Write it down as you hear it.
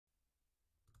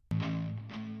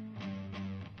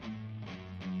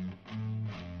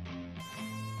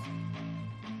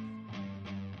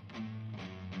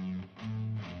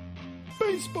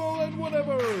Baseball and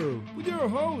Whatever, with your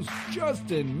host,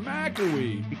 Justin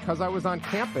McAwee. Because I was on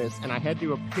campus and I had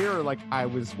to appear like I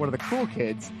was one of the cool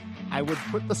kids, I would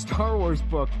put the Star Wars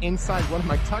book inside one of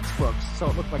my textbooks so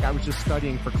it looked like I was just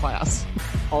studying for class.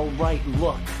 All right,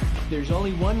 look, there's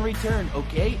only one return,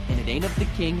 okay? And it ain't of the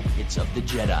king, it's of the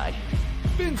Jedi.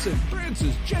 Vincent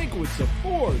Francis Jankowitz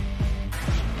IV.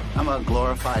 I'm a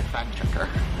glorified fact checker.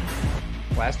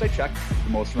 Last I checked,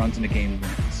 the most runs in a game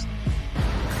wins.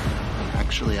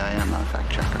 Actually, I am a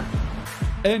fact checker.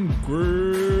 And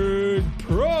Greg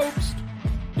Probst.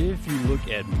 If you look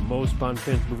at most Bond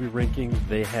fans movie rankings,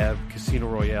 they have Casino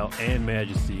Royale and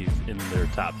Majesties in their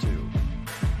top two.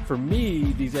 For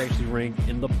me, these actually rank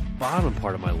in the bottom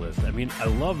part of my list. I mean, I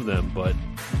love them, but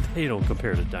they don't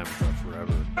compare to Diamond Cross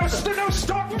Forever. No,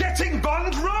 stop getting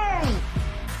Bond wrong!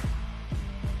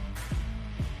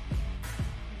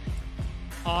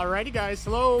 Alrighty guys,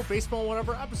 hello, Baseball and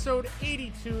Whatever, episode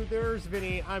 82, there's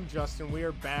Vinnie, I'm Justin, we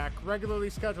are back,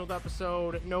 regularly scheduled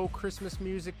episode, no Christmas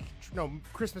music, no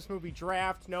Christmas movie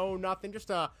draft, no nothing, just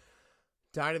a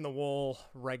dyed-in-the-wool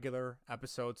regular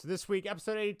episode. So this week,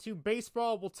 episode 82,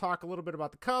 baseball, we'll talk a little bit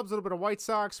about the Cubs, a little bit of White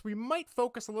Sox, we might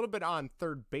focus a little bit on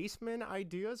third baseman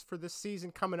ideas for this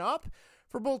season coming up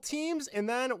for both teams, and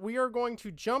then we are going to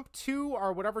jump to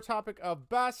our whatever topic of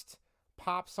best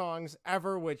pop songs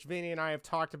ever, which Vinny and I have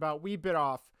talked about. We bit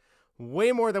off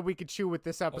way more than we could chew with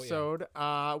this episode.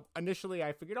 Initially,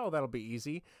 I figured, that'll be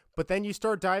easy. But then you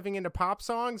start diving into pop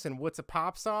songs and what's a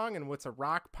pop song and what's a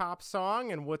rock pop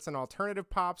song and what's an alternative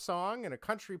pop song and a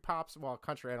country pop, well,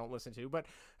 country I don't listen to, but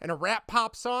and a rap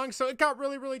pop song. So it got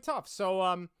really, really tough. So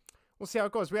we'll see how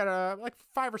it goes. We had like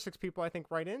 5 or 6 people, I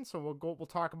think, write in. So we'll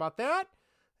talk about that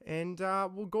and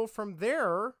we'll go from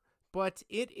there. But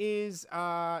it is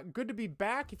good to be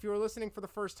back. If you are listening for the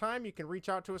first time, you can reach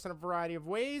out to us in a variety of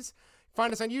ways.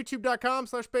 Find us on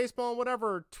youtube.com/baseball and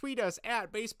whatever. Tweet us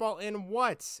at baseball and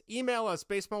what. Email us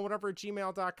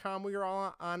baseballwhatever@gmail.com. We are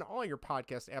all on all your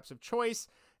podcast apps of choice.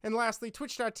 And lastly,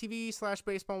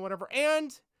 twitch.tv/baseball and whatever.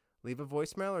 And leave a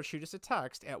voicemail or shoot us a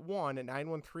text at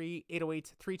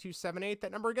 1-913-808-3278.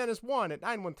 That number again is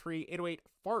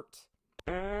 1-913-808-FART.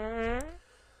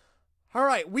 All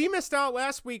right, we missed out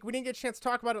last week. We didn't get a chance to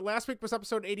talk about it. Last week was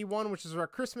episode 81, which is our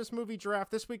Christmas movie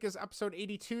draft. This week is episode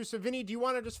 82. So, Vinny, do you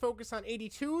want to just focus on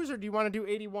 82s or do you want to do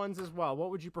 81s as well? What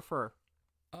would you prefer?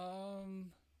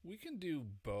 We can do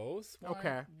both.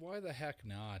 Okay. Why the heck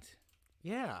not?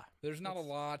 Yeah. There's not a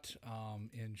lot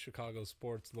in Chicago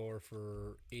sports lore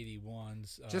for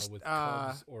 81s with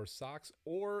Cubs or Sox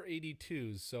or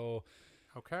 82s. So,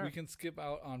 we can skip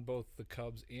out on both the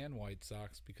Cubs and White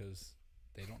Sox because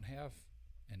they don't have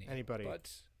anybody.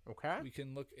 But we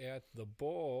can look at the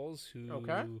Bulls,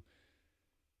 who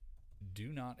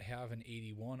do not have an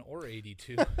 81 or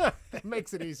 82. That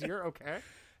makes it easier. Okay.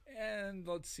 And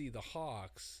let's see, the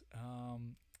Hawks.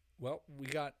 Well, we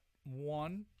got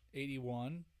one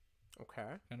 81.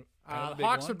 Okay. Kind of the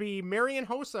Hawks would be Marian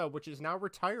Hossa, which is now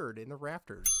retired in the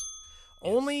rafters. Yes.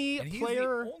 Only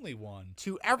player only one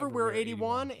to ever wear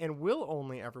 81 and will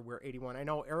only ever wear 81. I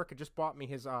know Erica just bought me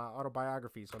his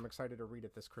autobiography, so I'm excited to read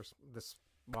it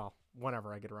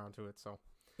whenever I get around to it. So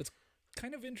it's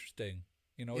kind of interesting,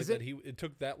 it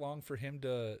took that long for him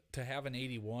to have an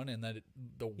 81, and that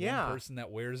the one person that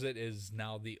wears it is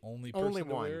now the only person to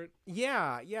wear it.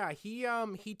 Yeah.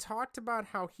 He talked about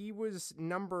how he was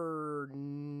number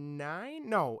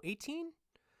 18.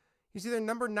 He's either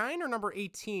number 9 or number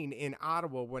 18 in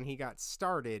Ottawa when he got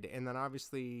started, and then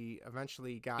obviously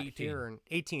eventually got 18. here. And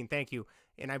 18, thank you.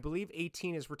 And I believe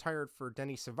 18 is retired for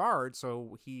Denny Savard,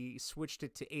 so he switched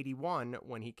it to 81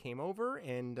 when he came over,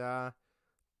 and the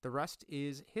rest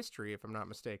is history, if I'm not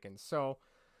mistaken. So,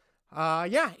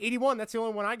 81, that's the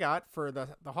only one I got for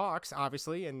the Hawks,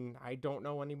 obviously, and I don't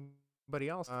know anybody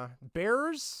else.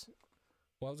 Bears...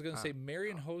 Well, I was going to say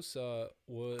Marian Hossa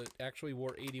actually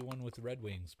wore 81 with the Red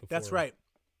Wings before. That's right.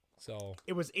 So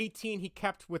it was 18 he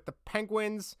kept with the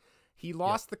Penguins. He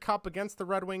lost the cup against the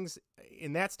Red Wings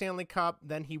in that Stanley Cup.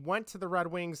 Then he went to the Red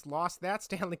Wings, lost that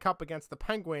Stanley Cup against the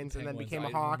Penguins, and then became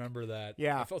a Hawk. I remember that.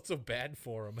 Yeah. I felt so bad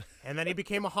for him. And then he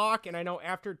became a Hawk, and I know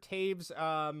after Taves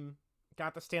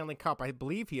got the Stanley Cup, I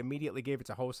believe he immediately gave it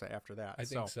to Hossa after that. I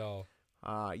think so.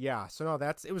 So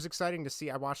no, it was exciting to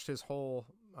see. I watched his whole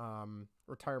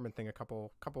retirement thing a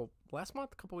couple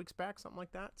weeks back, something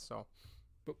like that. So,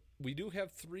 but we do have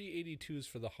 3 82s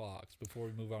for the Hawks before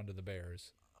we move on to the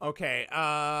Bears. Okay,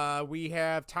 we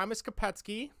have Thomas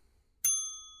Kopetsky,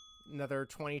 another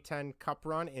 2010 Cup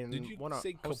run in. Did you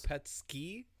say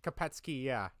Kopetsky? Kopetsky,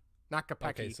 yeah. Not Kopecky.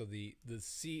 Okay, so the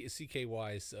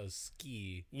CKY is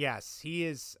ski. Yes, he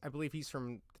is. I believe he's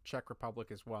from the Czech Republic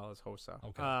as well as Hossa.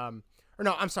 Okay. Or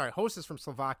no, I'm sorry. Hossa's from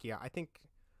Slovakia. I think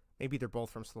maybe they're both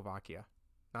from Slovakia,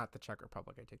 not the Czech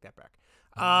Republic. I take that back.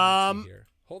 Let's see here.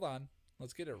 Hold on.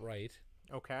 Let's get it right.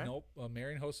 Okay. Nope.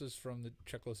 Marian Hossa's from the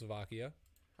Czechoslovakia.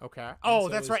 Okay. Oh, so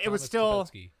that's is right. It was Thomas still.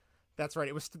 Kubecki. That's right.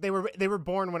 It was. They were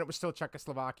born when it was still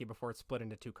Czechoslovakia before it split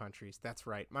into two countries. That's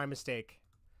right. My mistake.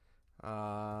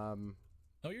 No,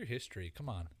 your history. Come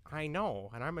on. I know,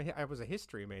 and I was a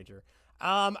history major.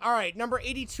 All right, number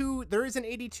 82. There is an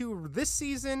 82 this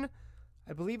season.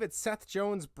 I believe it's Seth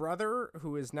Jones' brother,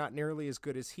 who is not nearly as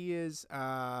good as he is.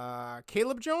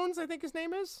 Caleb Jones, I think his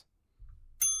name is.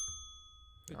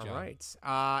 Good All job. right.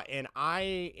 And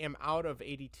I am out of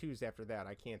 82s after that.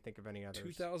 I can't think of any others.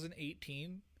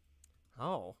 2018.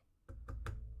 Oh.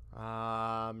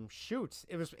 Shoot.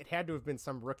 It had to have been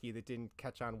some rookie that didn't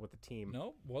catch on with the team.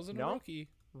 No, wasn't a rookie.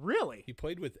 Really? He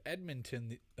played with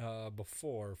Edmonton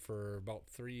before for about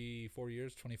 3-4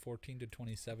 years, 2014 to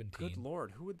 2017. Good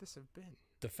Lord, who would this have been?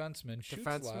 Defenseman,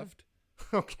 shoots left.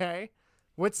 Okay.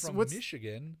 What's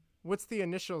Michigan? What's the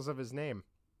initials of his name?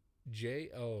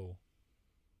 J.O.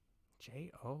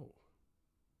 J.O.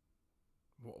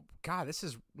 Well, God, this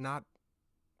is not.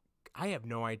 I have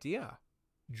no idea.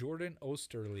 Jordan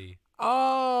Osterley.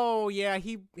 Oh yeah,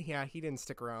 he didn't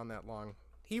stick around that long.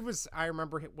 He was. I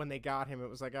remember when they got him, it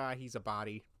was like, he's a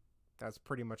body. That's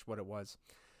pretty much what it was.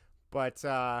 But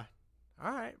all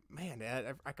right, man,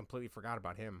 I completely forgot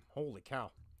about him. Holy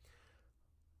cow!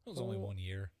 It was only 1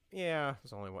 year. Yeah, it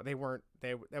was only one. They weren't.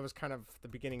 That was kind of the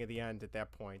beginning of the end at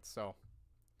that point. So,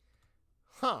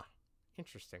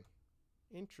 interesting.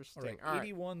 All right,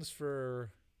 81s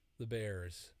for the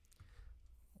Bears.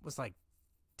 Was like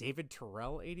David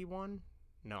Terrell 81?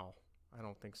 No, I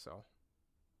don't think so.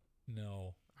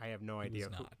 No, I have no idea.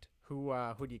 Was not.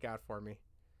 Who do you got for me?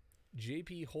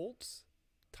 J.P. Holtz,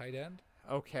 tight end.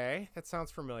 Okay, that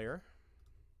sounds familiar.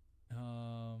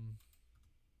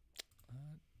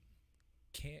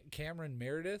 Cameron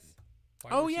Meredith.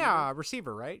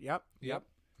 Receiver, right? Yep.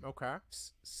 Okay.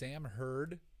 Sam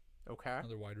Hurd. Okay.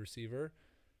 Another wide receiver.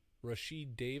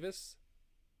 Rashid Davis.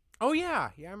 Oh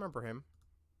yeah, I remember him.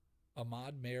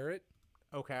 Ahmad Merritt.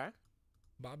 Okay.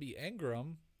 Bobby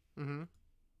Engram. Mm-hmm.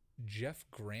 Jeff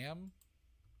Graham.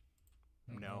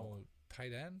 No.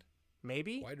 Tight end?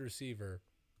 Maybe? Wide receiver.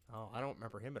 Oh, I don't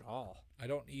remember him at all. I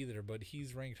don't either, but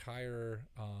he's ranked higher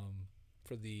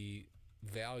for the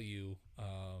value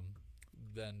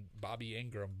than Bobby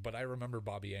Engram. But I remember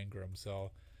Bobby Engram,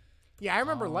 so. Yeah, I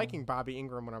remember liking Bobby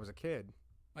Engram when I was a kid.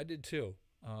 I did too.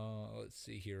 Let's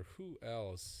see here. Who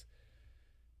else?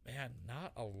 Man,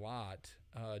 not a lot.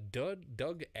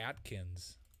 Doug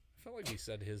Atkins. I felt like we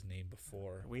said his name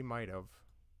before. We might have.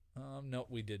 No,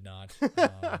 we did not.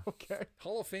 Okay.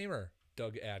 Hall of Famer,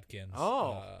 Doug Atkins.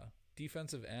 Oh.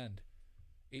 Defensive end.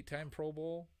 8-time Pro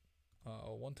Bowl.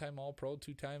 1-time All-Pro,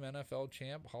 2-time NFL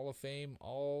champ. Hall of Fame,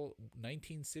 all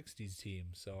 1960s team.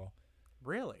 So.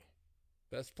 Really?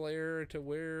 Best player to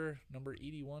wear number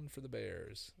 81 for the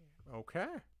Bears. Okay.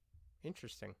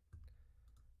 Interesting.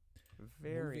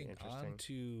 Very Moving interesting. on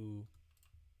to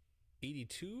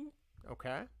 82.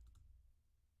 Okay.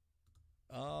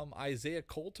 Isaiah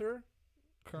Coulter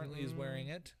currently is wearing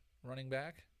it. Running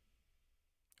back.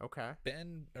 Okay.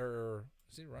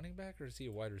 Is he running back or is he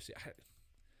a wide receiver?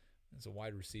 It's a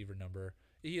wide receiver number.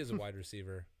 He is a wide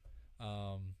receiver.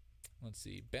 Let's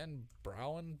see. Ben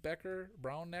Brownecker.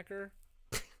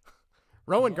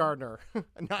 Rowan Gardner.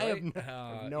 I have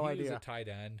no he idea. He was a tight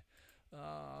end.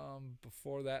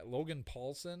 Before that, Logan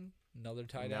Paulson, another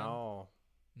tight end.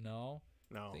 No.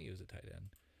 I think he was a tight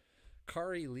end.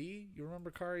 Kari Lee. You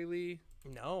remember Kari Lee?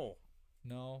 No.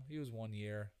 No, he was 1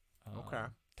 year. Okay.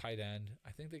 Tight end.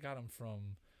 I think they got him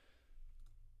from.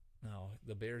 No,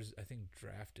 the Bears, I think,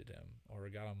 drafted him or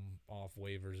got him off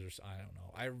waivers or I don't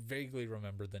know. I vaguely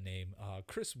remember the name.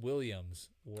 Chris Williams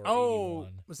wore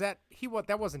 81. Was that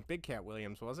that wasn't Big Cat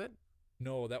Williams, was it?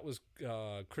 No, that was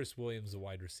Chris Williams, the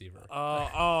wide receiver.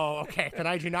 Okay. Then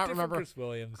I do not remember Chris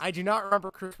Williams. I do not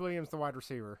remember Chris Williams, the wide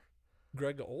receiver.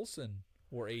 Greg Olson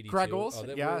wore 82. Greg Olson,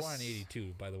 they yes. were on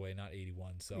 82, by the way, not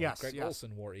 81. So yes, Greg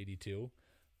Olson wore 82.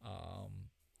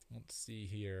 Let's see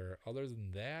here. Other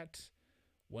than that,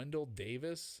 Wendell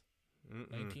Davis,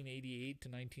 1988 to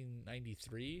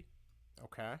 1993.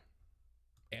 Okay.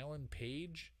 Alan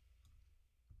Page.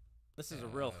 This is a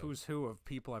real who's who of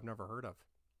people I've never heard of.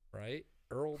 Right?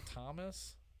 Earl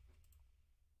Thomas.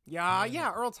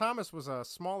 Yeah. Earl Thomas was a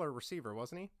smaller receiver,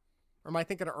 wasn't he? Or am I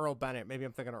thinking of Earl Bennett? Maybe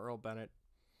I'm thinking of Earl Bennett.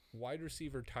 Wide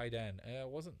receiver, tight end. It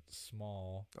wasn't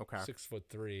small. Okay.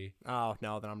 6'3". Oh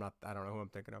no, then I'm not. I don't know who I'm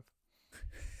thinking of.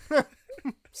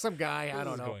 Some guy, I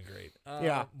don't know. Going great.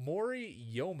 Yeah. Maury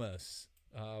Yomas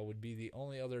would be the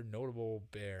only other notable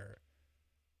Bear.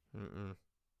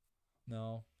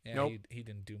 No. Yeah, nope. He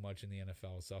didn't do much in the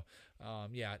NFL. So,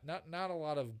 yeah, not a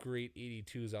lot of great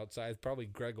 82s outside. Probably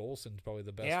Greg Olson's probably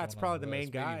the best. Yeah, it's probably the main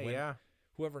guy. Yeah.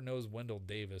 Whoever knows Wendell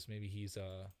Davis, maybe he's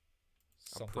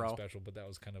something special, but that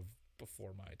was kind of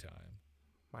before my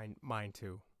time. Mine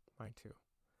too.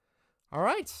 All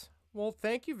right. Well,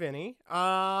 thank you, Vinny.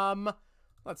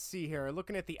 Let's see here.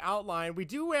 Looking at the outline, we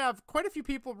do have quite a few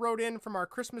people wrote in from our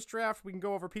Christmas draft. We can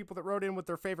go over people that wrote in with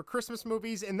their favorite Christmas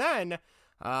movies. And then,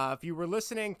 if you were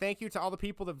listening, thank you to all the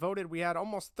people that voted. We had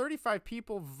almost 35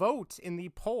 people vote in the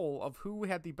poll of who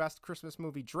had the best Christmas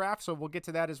movie draft. So we'll get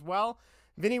to that as well.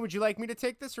 Vinny, would you like me to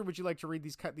take this, or would you like to read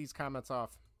these comments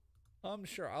off?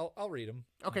 Sure. I'll read them.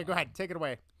 Okay, go ahead. Take it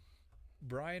away.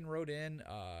 Brian wrote in.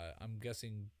 I'm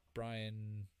guessing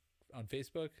Brian on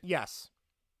Facebook? Yes.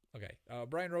 Okay.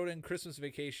 Brian wrote in Christmas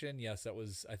Vacation. Yes, that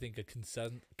was, I think, a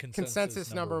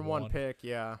consensus number one pick.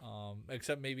 Yeah.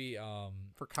 Except maybe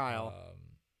for Kyle.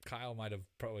 Kyle might have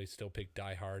probably still picked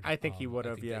Die Hard. I think he would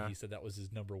have. Yeah. He said that was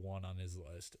his number one on his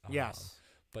list. Yes.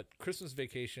 But Christmas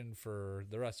Vacation for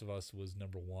the rest of us was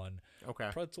number one. Okay.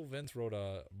 Pretzel Vince wrote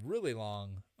a really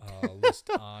long list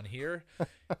on here.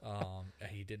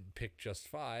 He didn't pick just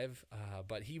 5,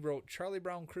 but he wrote Charlie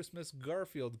Brown Christmas,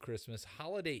 Garfield Christmas,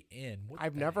 Holiday Inn.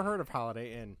 I've never heard of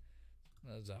Holiday Inn.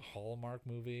 That was a Hallmark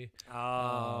movie.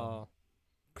 Oh.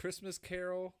 Christmas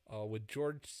Carol with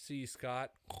George C.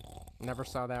 Scott. Never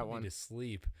saw that one. To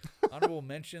sleep. Honorable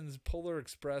mentions: Polar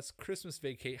Express, Christmas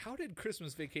Vacation. How did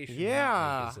Christmas Vacation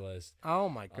not make his list? Oh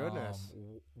my goodness.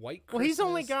 White Christmas. Well,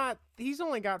 he's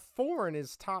only got 4 in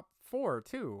his top 4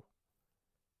 too.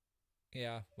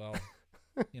 Yeah, well,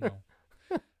 you know.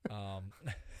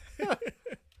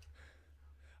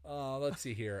 Let's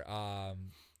see here.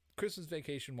 Christmas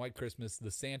Vacation, White Christmas,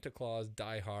 The Santa Claus,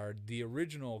 Die Hard. The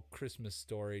original Christmas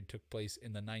Story took place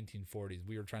in the 1940s.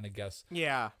 We were trying to guess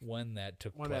when that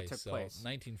took place.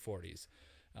 1940s.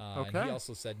 Okay. And he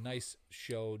also said, nice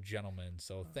show, gentlemen.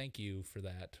 So thank you for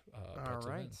that. All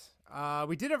right.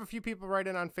 We did have a few people write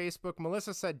in on Facebook.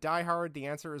 Melissa said Die Hard. The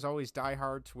answer is always Die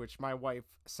Hard, to which my wife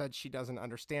said she doesn't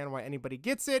understand why anybody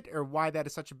gets it or why that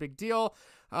is such a big deal.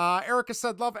 Erica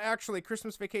said Love Actually,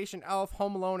 Christmas Vacation, Elf,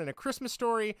 Home Alone, and A Christmas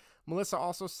Story. Melissa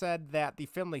also said that The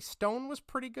Finley Stone was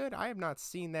pretty good. I have not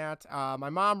seen that. My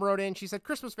mom wrote in. She said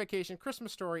Christmas Vacation,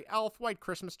 Christmas Story, Elf, White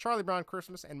Christmas, Charlie Brown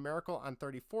Christmas, and Miracle on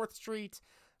 34th Street.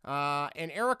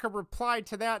 And Erica replied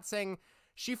to that saying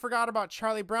she forgot about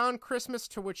Charlie Brown Christmas,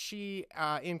 to which she,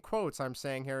 in quotes I'm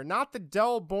saying here, not the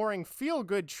dull, boring,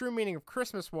 feel-good, true meaning of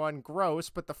Christmas one, gross,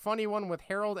 but the funny one with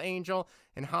Harold Angel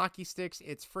and hockey sticks.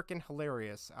 It's freaking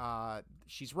hilarious.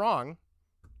 She's wrong.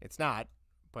 It's not.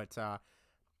 But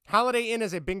Holiday Inn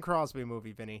is a Bing Crosby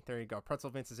movie, Vinny. There you go. Pretzel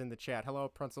Vince is in the chat. Hello,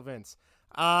 Pretzel Vince.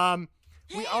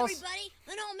 Hey, everybody,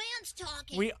 an old man's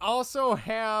talking. We also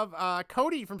have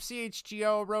Cody from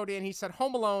CHGO wrote in. He said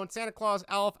Home Alone, Santa Claus,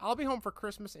 Elf, I'll Be Home for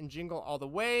Christmas, and Jingle All the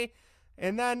Way.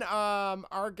 And then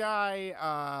our guy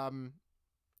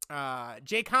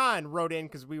Jake Hahn wrote in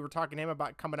because we were talking to him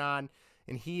about coming on,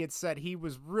 and he had said he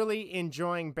was really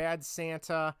enjoying Bad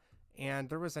Santa. And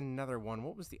there was another one.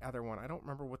 What was the other one? I don't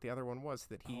remember what the other one was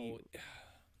that he...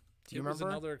 Do you remember?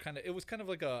 It was kind of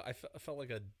like I felt like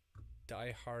a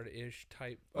Die Hard-ish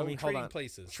type. Trading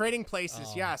Places. Trading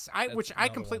Places, yes. I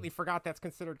completely forgot that's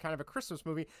considered kind of a Christmas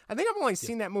movie. I think I've only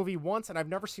seen that movie once, and I've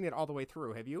never seen it all the way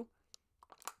through. Have you?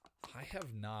 I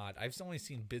have not. I've only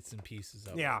seen bits and pieces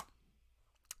of it. Yeah.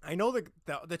 I know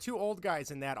the two old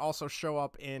guys in that also show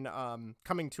up in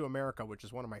Coming to America, which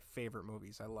is one of my favorite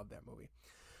movies. I love that movie.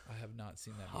 I have not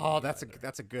seen that movie. Oh, that's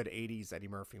a good 80s Eddie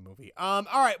Murphy movie. All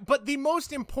right, but the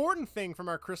most important thing from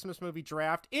our Christmas movie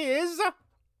draft is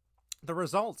the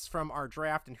results from our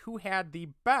draft and who had the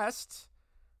best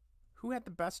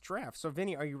draft. So,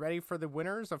 Vinny, are you ready for the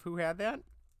winners of who had that?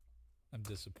 I'm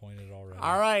disappointed already.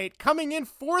 All right, coming in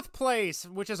 4th place,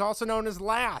 which is also known as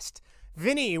last,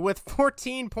 Vinny with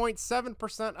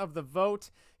 14.7% of the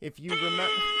vote. If you remember...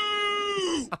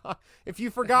 if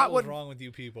you forgot what's wrong with you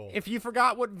people. If you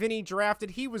forgot what Vinny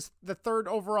drafted, he was the 3rd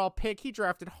overall pick. He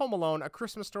drafted Home Alone, A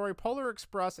Christmas Story, Polar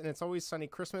Express, and It's Always Sunny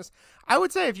Christmas. I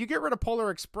would say if you get rid of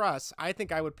Polar Express, I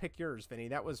think I would pick yours, Vinny.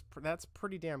 That's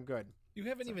pretty damn good. You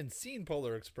haven't even seen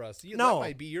Polar Express. No. That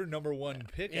might be your number 1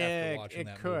 pick after watching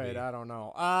that movie. It could. I don't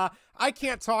know. I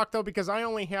can't talk, though, because I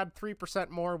only had 3%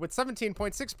 more. With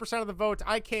 17.6% of the vote,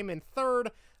 I came in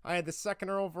 3rd. I had the 2nd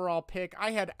overall pick.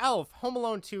 I had Elf, Home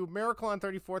Alone 2, Miracle on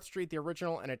 34th Street, the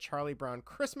original, and A Charlie Brown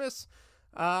Christmas.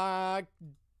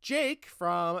 Jake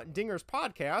from Dinger's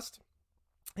Podcast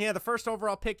Yeah, the first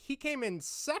overall pick. He came in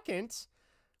second,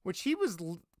 which he was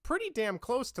pretty damn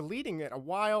close to leading it a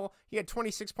while. He had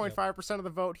 26.5% of the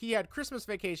vote. He had Christmas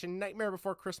Vacation, Nightmare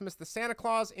Before Christmas, The Santa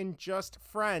Claus, and Just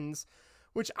Friends,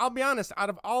 which I'll be honest, out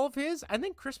of all of his, I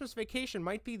think Christmas Vacation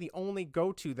might be the only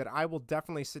go-to that I will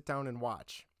definitely sit down and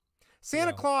watch.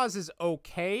 Santa Claus is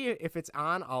okay. If it's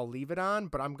on, I'll leave it on,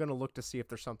 but I'm going to look to see if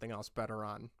there's something else better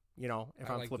on. You know, if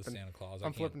I I'm like flipping, the Santa Claus.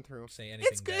 I'm flipping through. Say anything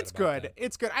it's bad good. That.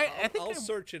 It's good. I think I'll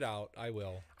search it out. I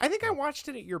will. I think I watched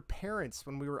it at your parents'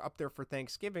 when we were up there for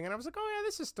Thanksgiving, and I was like, oh yeah,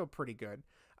 this is still pretty good.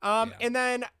 And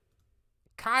then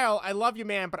Kyle, I love you,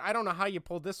 man, but I don't know how you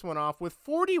pulled this one off. With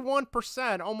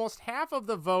 41%, almost half of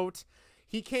the vote,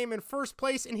 he came in first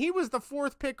place, and he was the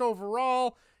 4th pick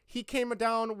overall. He came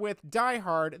down with Die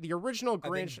Hard, the original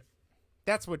Grinch.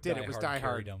 That's what did it, was Die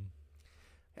Hard.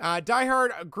 Die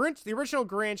Hard, Grinch, the original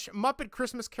Grinch, Muppet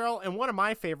Christmas Carol, and one of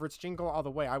my favorites, Jingle All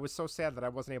the Way. I was so sad that I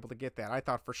wasn't able to get that. I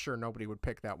thought for sure nobody would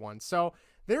pick that one. So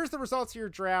there's the results of your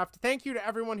draft. Thank you to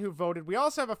everyone who voted. We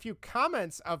also have a few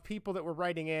comments of people that were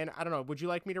writing in. I don't know. Would you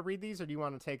like me to read these, or do you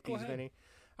want to take these, Vinny?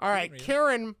 All right.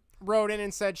 Karen wrote in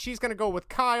and said she's going to go with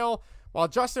Kyle, while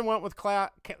Justin went with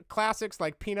classics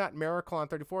like Peanut and Miracle on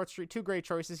 34th Street. 2 great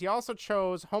choices. He also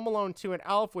chose Home Alone 2 and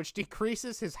Elf, which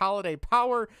decreases his holiday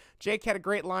power. Jake had a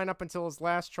great lineup until his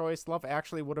last choice. Love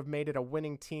Actually would have made it a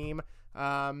winning team.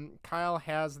 Kyle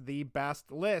has the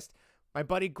best list. My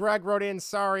buddy Greg wrote in,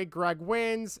 sorry, Greg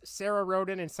wins. Sarah wrote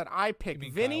in and said, I picked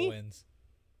Vinny. Kyle wins.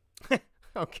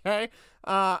 Okay.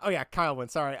 Oh, yeah, Kyle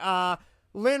wins. Sorry.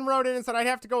 Lynn wrote in and said, I'd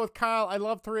have to go with Kyle. I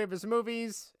love 3 of his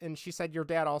movies. And she said, your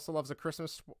dad also loves A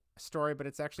Christmas Story, but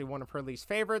it's actually one of her least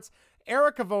favorites.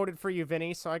 Erica voted for you,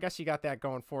 Vinny, so I guess you got that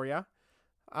going for you.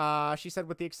 She said,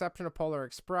 with the exception of Polar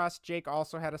Express, Jake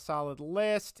also had a solid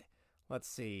list. Let's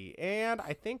see. And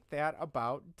I think that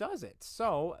about does it.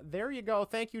 So there you go.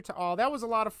 Thank you to all. That was a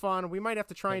lot of fun. We might have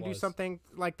to try and do something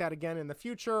like that again in the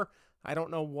future. I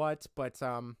don't know what, but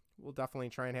we'll definitely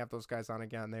try and have those guys on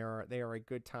again. They are a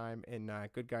good time and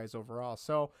good guys overall.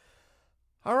 So,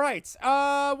 all right.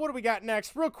 What do we got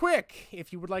next? Real quick,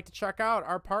 if you would like to check out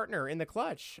our partner in the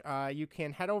Clutch, you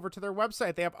can head over to their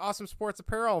website. They have awesome sports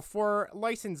apparel for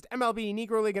licensed MLB,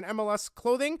 Negro League, and MLS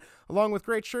clothing, along with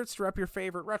great shirts to rep your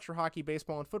favorite retro hockey,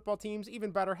 baseball, and football teams. Even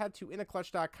better, head to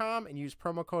intheclutch.com and use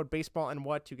promo code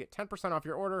baseball&what to get 10% off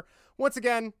your order. Once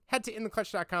again, head to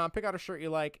intheclutch.com, pick out a shirt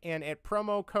you like, and at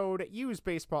promo code use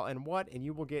baseball&what, and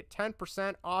you will get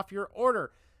 10% off your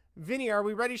order. Vinny, are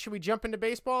we ready? Should we jump into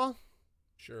baseball?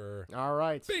 Sure. All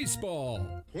right. Baseball.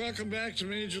 Welcome back to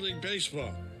Major League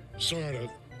Baseball. Sort of.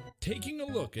 Taking a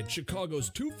look at Chicago's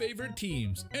 2 favorite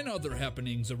teams and other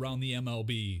happenings around the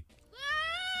MLB.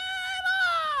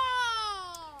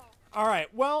 All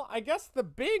right. Well, I guess the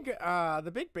big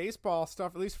baseball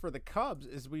stuff, at least for the Cubs,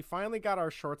 is we finally got our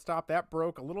shortstop. That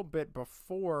broke a little bit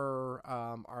before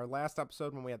our last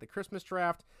episode when we had the Christmas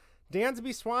draft.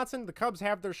 Dansby Swanson, the Cubs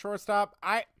have their shortstop.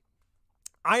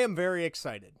 I am very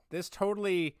excited. This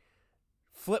totally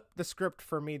flipped the script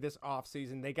for me this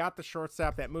offseason. They got the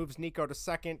shortstop that moves Nico to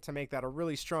second to make that a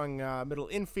really strong middle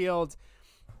infield.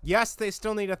 Yes, they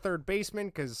still need a third baseman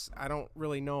because I don't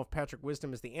really know if Patrick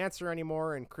Wisdom is the answer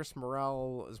anymore, and Chris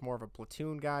Morel is more of a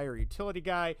platoon guy or utility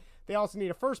guy. They also need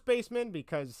a first baseman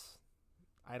because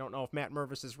I don't know if Matt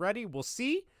Mervis is ready. We'll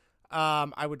see.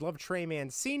 I would love Trey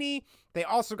Mancini. They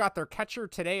also got their catcher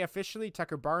today officially.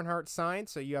 Tucker Barnhart signed,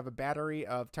 so you have a battery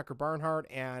of Tucker Barnhart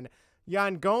and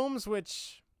Yan Gomes,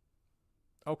 which,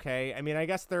 okay. I mean, I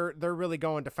guess they're really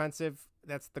going defensive.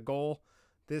 That's the goal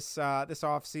this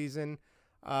offseason.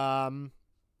 I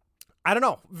don't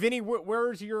know. Vinny,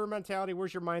 where's your mentality?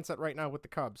 Where's your mindset right now with the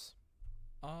Cubs?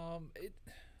 I'm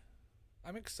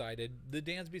excited. The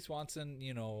Dansby Swanson,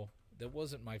 that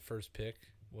wasn't my first pick.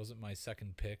 Wasn't my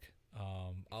second pick.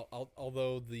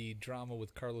 Although the drama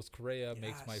with Carlos Correa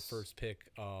makes my first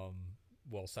pick,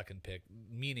 second pick,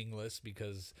 meaningless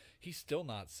because he's still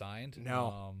not signed.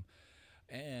 No.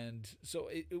 And so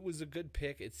it was a good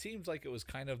pick. It seems like it was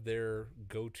kind of their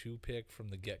go-to pick from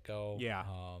the get-go. Yeah.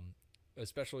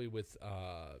 Especially with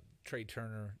Trey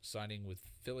Turner signing with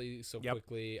Philly so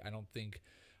quickly. I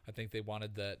think they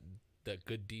wanted that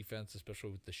good defense,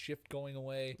 especially with the shift going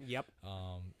away. Yep.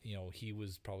 He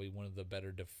was probably one of the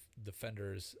better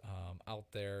defenders out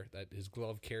there. That his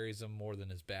glove carries him more than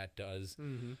his bat does.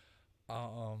 Mm-hmm.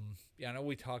 I know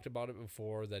we talked about it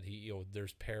before that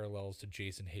there's parallels to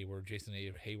Jason Hayward. Jason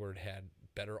Hayward had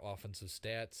better offensive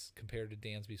stats compared to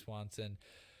Dansby Swanson.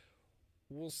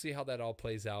 We'll see how that all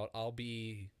plays out. I'll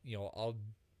be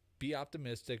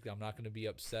optimistic. I'm not going to be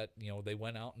upset. They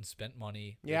went out and spent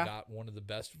money. Yeah. They got one of the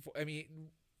best. I mean,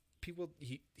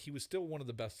 he was still one of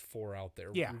the best 4 out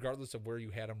there, regardless of where you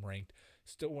had him ranked.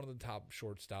 Still one of the top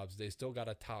shortstops. They still got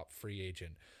a top free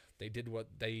agent. They did what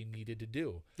they needed to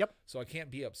do. Yep. So I can't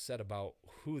be upset about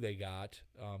who they got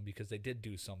because they did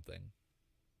do something.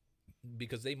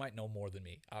 Because they might know more than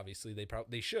me. Obviously,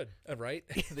 they should, right?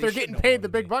 They're getting paid the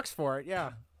big bucks for it.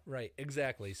 Yeah. Right.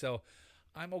 Exactly. So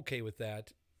I'm okay with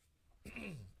that.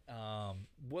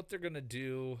 What they're gonna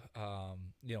do,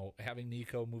 having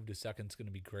Nico move to second is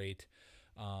gonna be great.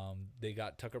 They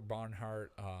got Tucker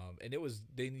Barnhart, and it was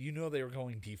they were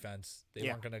going defense. They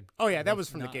weren't gonna. Oh yeah, that was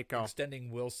from the get go.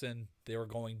 Extending Wilson, they were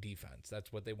going defense.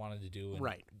 That's what they wanted to do. And,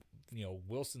 right.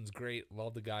 Wilson's great,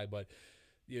 love the guy, but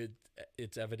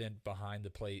it's evident behind the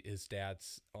plate his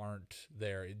stats aren't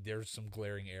there. There's some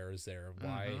glaring errors there.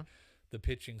 Why the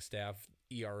pitching staff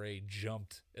ERA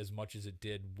jumped as much as it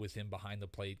did with him behind the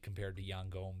plate compared to Yan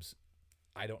Gomes.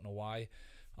 I don't know why.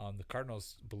 The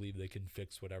Cardinals believe they can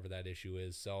fix whatever that issue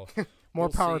is. So more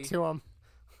power to them.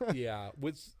 Yeah.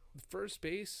 With first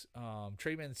base,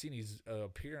 Trey Mancini's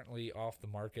apparently off the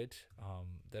market.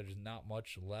 There's not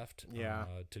much left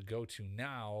to go to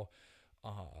now.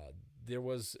 There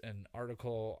was an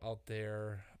article out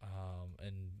there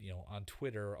and on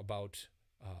Twitter about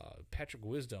Patrick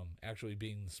Wisdom actually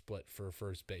being split for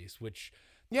first base, which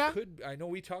I know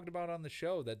we talked about on the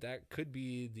show that could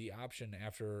be the option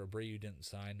after Abreu didn't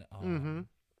sign.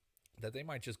 That they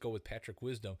might just go with Patrick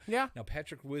Wisdom. Yeah. Now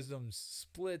Patrick Wisdom's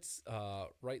splits,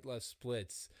 right-left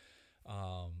splits.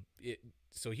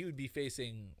 So he would be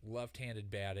facing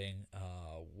left-handed batting,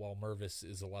 while Mervis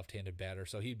is a left-handed batter.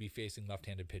 So he'd be facing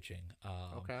left-handed pitching.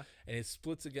 Okay. And his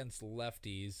splits against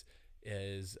lefties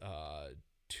is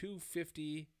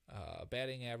 250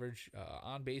 batting average,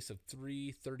 on base of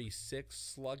 336,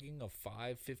 slugging of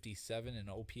 557, and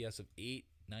OPS of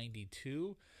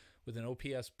 892, with an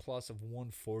OPS plus of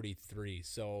 143.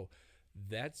 So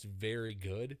that's very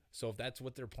good. So if that's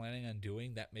what they're planning on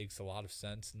doing, that makes a lot of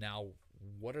sense. Now,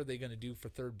 what are they going to do for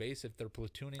third base if they're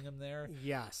platooning him there?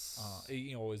 Yes.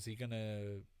 Is he going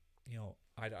to,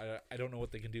 I don't know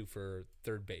what they can do for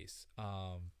third base.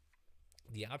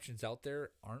 The options out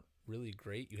there aren't really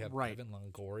great. You have Evan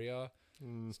Longoria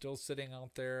still sitting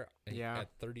out there at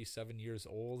 37 years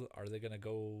old. Are they going to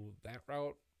go that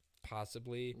route?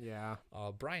 Possibly. Yeah.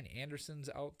 Brian Anderson's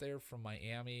out there from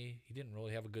Miami. He didn't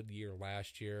really have a good year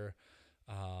last year.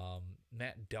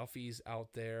 Matt Duffy's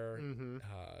out there.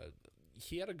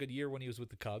 He had a good year when he was with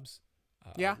the Cubs.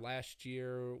 Last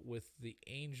year with the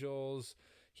Angels,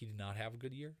 he did not have a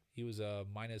good year. He was a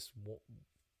minus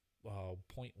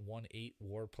 0.18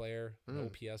 WAR player, an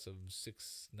OPS of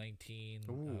 619,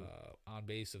 on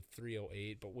base of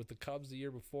 308. But with the Cubs the year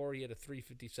before, he had a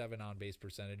 357 on base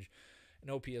percentage,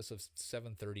 an OPS of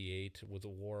 738 with a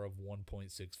WAR of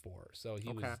 1.64. So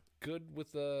he was good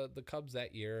with the Cubs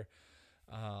that year.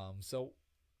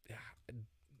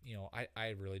 I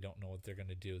really don't know what they're going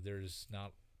to do. There's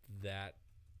not that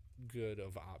good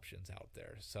of options out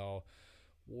there. So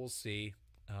we'll see.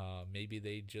 Maybe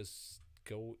they just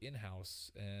go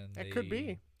in-house and it could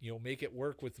be, make it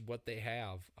work with what they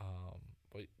have.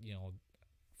 But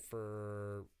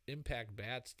for impact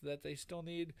bats that they still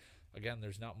need, again,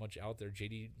 there's not much out there.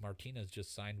 JD Martinez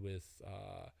just signed with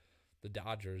the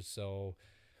Dodgers, so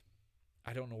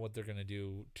I don't know what they're going to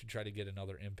do to try to get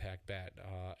another impact bat.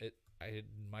 I had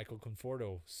Michael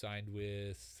Conforto signed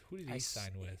with, who did he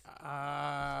sign with?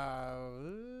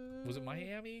 Was it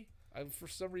Miami? For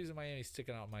some reason, Miami's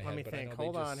sticking out in my head. Let me think.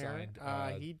 Hold on here.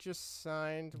 He just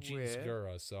signed Gene with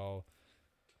Segura. So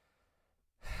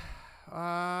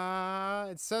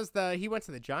it says that he went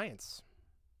to the Giants.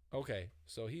 Okay,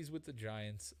 so he's with the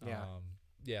Giants.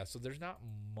 So there's not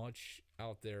much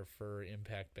out there for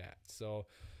impact bats. So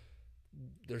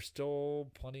there's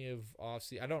still plenty of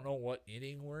offseason. I don't know what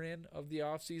inning we're in of the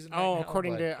offseason.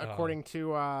 According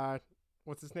to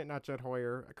what's his name? Not Jed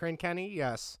Hoyer. Crane Kenny?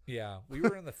 Yes. Yeah. We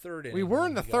were in the third inning. We were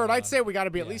in the third. I'd say we got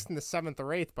to be at least in the 7th or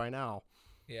 8th by now.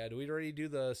 Yeah. Do we already do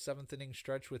the 7th inning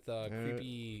stretch with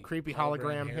creepy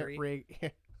hologram hit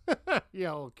rig?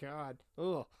 Yeah. Oh God.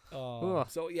 Ugh.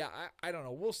 So yeah, I don't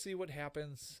know. We'll see what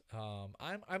happens.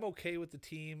 I'm okay with the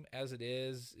team as it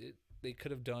is. They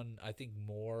could have done, I think,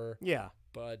 more. Yeah.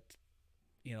 But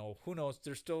who knows?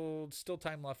 There's still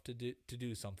time left to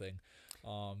do something.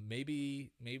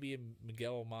 Maybe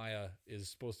Miguel Amaya is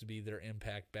supposed to be their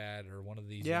impact bat, or one of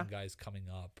these young guys coming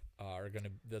up are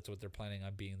gonna. That's what they're planning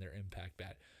on being their impact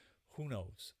bat. Who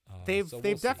knows?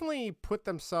 They've definitely put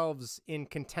themselves in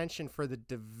contention for the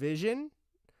division.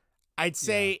 I'd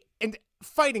say, and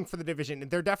fighting for the division.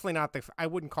 They're definitely not I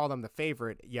wouldn't call them the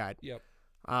favorite yet. Yep.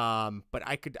 But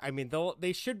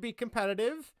they should be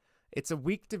competitive. It's a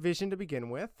weak division to begin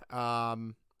with.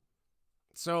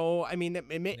 So, I mean,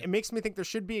 it makes me think there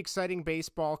should be exciting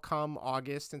baseball come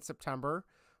August and September,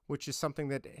 which is something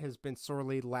that has been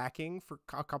sorely lacking for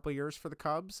a couple of years for the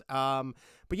Cubs. But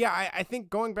yeah, I think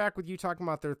going back with you talking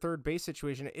about their third base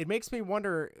situation, it makes me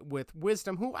wonder with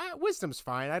Wisdom, Wisdom's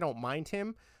fine. I don't mind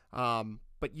him.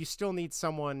 But you still need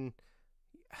someone.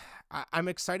 I'm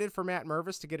excited for Matt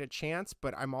Mervis to get a chance,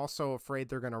 but I'm also afraid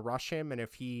they're going to rush him. And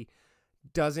if he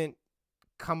doesn't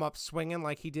come up swinging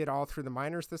like he did all through the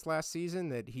minors this last season,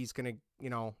 that he's going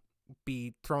to,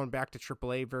 be thrown back to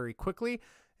AAA very quickly.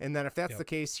 And then if that's the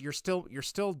case, you're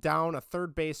still down a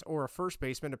third base or a first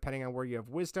baseman, depending on where you have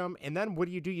Wisdom. And then what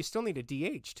do? You still need a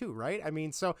DH too, right? I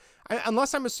mean, so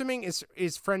unless I'm assuming is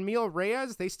Franmil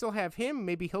Reyes, they still have him.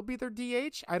 Maybe he'll be their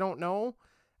DH. I don't know.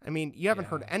 I mean, you haven't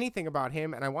heard anything about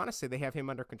him, and I want to say they have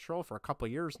him under control for a couple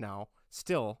of years now.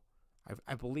 Still,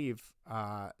 I believe,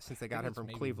 since they got him from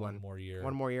Cleveland.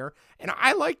 One more year. And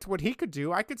I liked what he could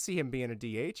do. I could see him being a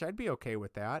DH. I'd be okay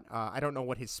with that. I don't know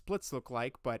what his splits look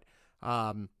like, but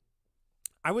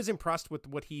I was impressed with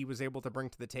what he was able to bring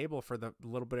to the table for the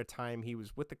little bit of time he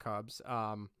was with the Cubs.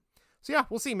 So yeah,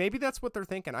 we'll see. Maybe that's what they're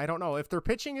thinking. I don't know. If their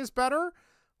pitching is better,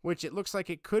 which it looks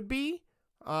like it could be,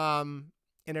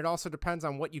 and it also depends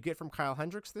on what you get from Kyle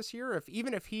Hendricks this year.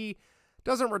 Even if he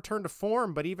doesn't return to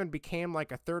form, but even became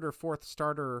like a third or fourth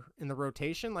starter in the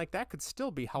rotation, like that could still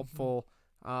be helpful.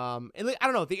 I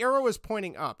don't know. The arrow is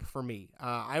pointing up for me.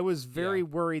 I was very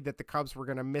worried that the Cubs were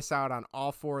going to miss out on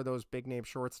all four of those big name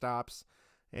shortstops.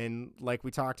 And like we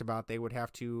talked about, they would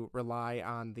have to rely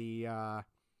on the,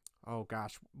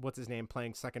 what's his name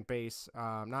playing second base?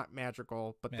 Not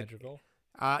Madrigal, but Madrigal.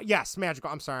 Yes, Madrigal.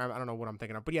 I'm sorry. I don't know what I'm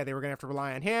thinking of, but yeah, they were going to have to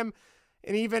rely on him.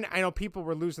 And even I know people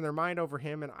were losing their mind over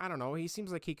him, and I don't know. He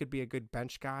seems like he could be a good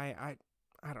bench guy.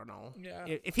 I don't know. Yeah.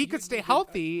 If he could stay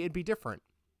healthy, it'd be different.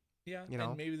 Yeah,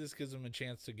 and maybe this gives him a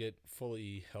chance to get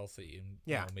fully healthy,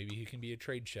 and maybe he can be a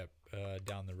trade chip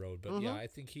down the road. But I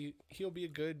think he'll be a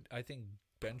good,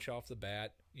 bench off the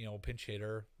bat, pinch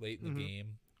hitter late in the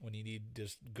game when you need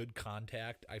just good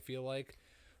contact. I feel like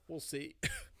we'll see.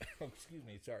 Excuse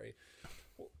me, sorry.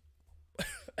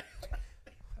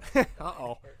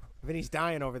 Uh-oh. Vinny's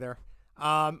dying over there.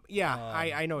 I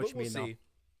know what you mean, though.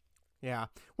 Yeah.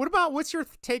 What's your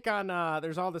take on,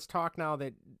 there's all this talk now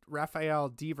that Rafael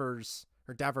Devers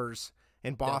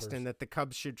in Boston, that the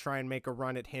Cubs should try and make a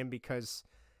run at him because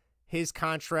his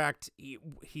contract,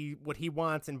 what he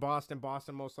wants in Boston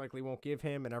most likely won't give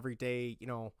him. And every day,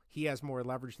 he has more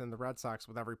leverage than the Red Sox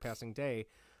with every passing day.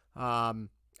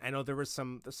 I know there was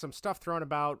some stuff thrown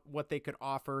about what they could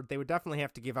offer. They would definitely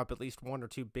have to give up at least one or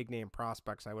two big name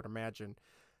prospects, I would imagine,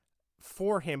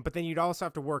 for him. But then you'd also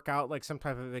have to work out like some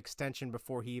type of extension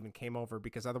before he even came over,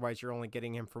 because otherwise you're only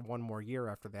getting him for one more year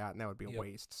after that, and that would be a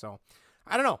waste. So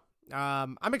I don't know.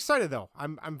 I'm excited though.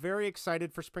 I'm very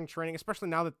excited for spring training, especially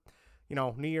now that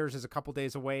New Year's is a couple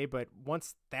days away. But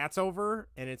once that's over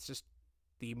and it's just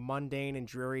the mundane and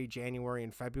dreary January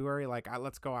and February,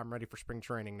 let's go. I'm ready for spring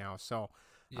training now. So.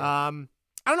 Yeah. I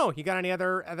don't know. You got any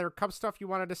other Cubs stuff you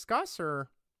want to discuss, or?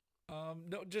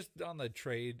 No, just on the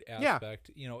trade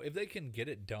aspect. Yeah. If they can get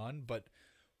it done, but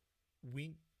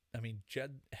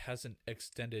Jed hasn't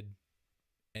extended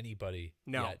anybody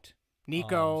yet.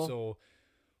 Nico. So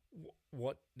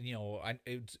what?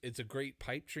 It's a great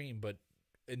pipe dream, but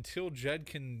until Jed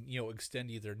can extend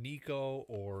either Nico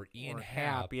or Ian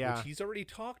Happ, which he's already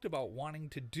talked about wanting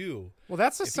to do. Well,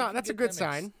 that's a good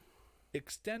sign.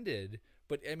 Extended.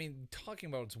 But, talking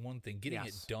about it's one thing. Getting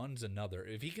it done's another.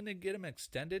 If he can get him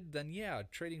extended, then,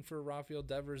 trading for Rafael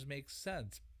Devers makes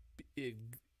sense.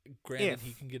 Granted,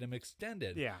 he can get him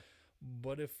extended. Yeah.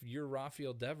 But if you're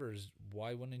Rafael Devers,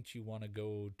 why wouldn't you want to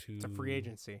go to free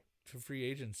agency? To free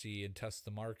agency and test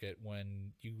the market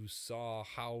when you saw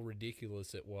how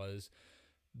ridiculous it was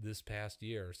this past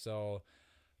year? So,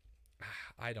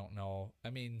 I don't know. I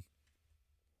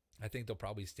think they'll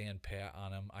probably stand pat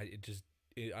on him.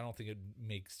 I don't think it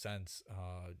makes sense,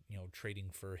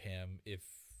 trading for him if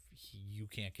you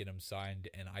can't get him signed,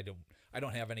 and I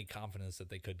don't have any confidence that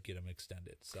they could get him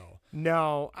extended. So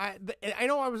no, I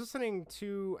know I was listening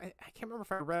to, I can't remember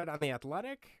if I read on The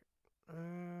Athletic,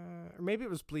 or maybe it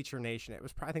was Bleacher Nation.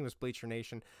 I think it was Bleacher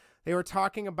Nation. They were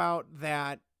talking about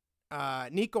that.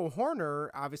 Nico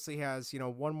Horner obviously has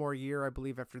one more year, I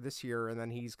believe, after this year, and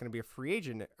then he's going to be a free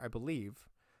agent, I believe.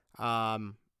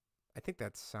 I think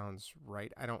that sounds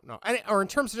right. I don't know. Or in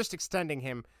terms of just extending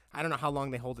him, I don't know how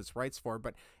long they hold his rights for.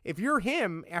 But if you're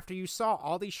him, after you saw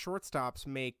all these shortstops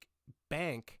make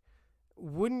bank,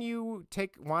 wouldn't you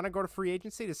want to go to free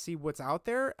agency to see what's out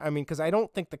there? Because I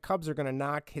don't think the Cubs are going to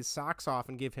knock his socks off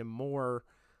and give him more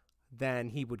than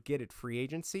he would get at free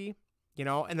agency. You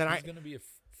know, and then he's going to be a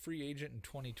free agent in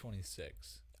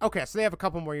 2026. Okay, so they have a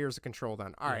couple more years of control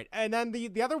then. All right. And then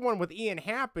the other one with Ian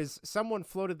Happ is someone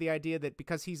floated the idea that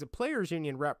because he's a players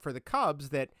union rep for the Cubs,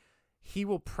 that he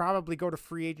will probably go to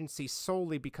free agency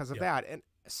solely because of that. And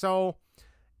so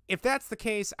if that's the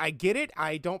case, I get it.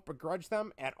 I don't begrudge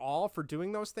them at all for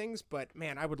doing those things, but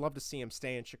man, I would love to see him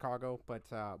stay in Chicago, but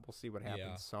we'll see what happens.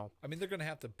 Yeah. So I mean, they're going to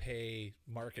have to pay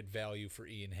market value for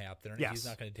Ian Happ. He's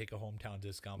not going to take a hometown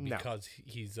discount because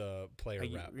he's a player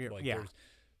rep.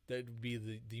 That would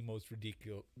be the most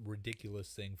ridiculous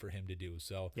thing for him to do.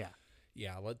 So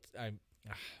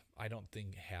I don't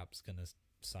think Happ's going to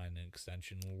sign an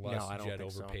extension unless Jed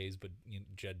overpays, but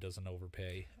Jed doesn't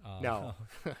overpay. No.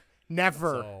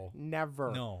 Never.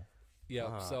 No.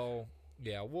 Yeah. So,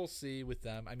 we'll see with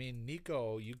them. I mean,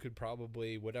 Nico, you could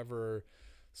probably,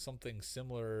 something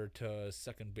similar to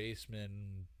second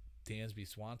baseman Dansby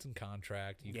Swanson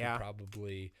contract, you could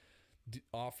probably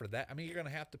offer that. I mean, you're going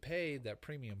to have to pay that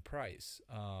premium price.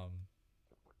 I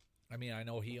mean, I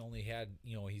know he only had,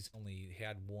 he's only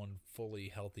had one fully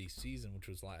healthy season, which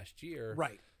was last year.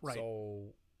 Right.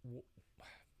 So,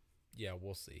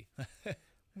 we'll see.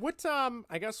 What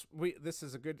I guess this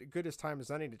is a good as time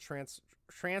as any to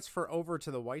transfer over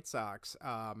to the White Sox,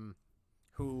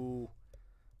 who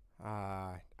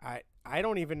I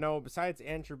don't even know. Besides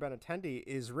Andrew Benintendi,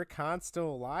 is Rick Hahn still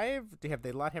alive? Have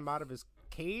they let him out of his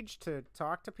cage to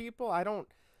talk to people? I don't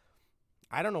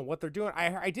know what they're doing.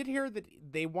 I did hear that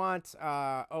they want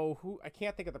I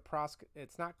can't think of the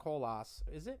it's not Colas,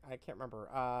 is it? I can't remember.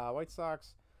 White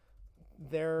Sox.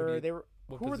 Who are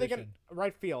they going to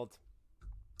right field?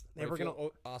 They were going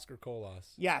to Oscar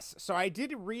Colas. Yes. So I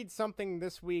did read something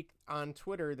this week on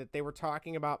Twitter that they were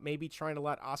talking about maybe trying to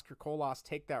let Oscar Colas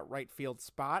take that right field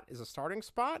spot as a starting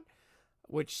spot,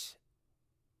 which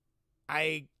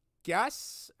I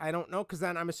guess I don't know, because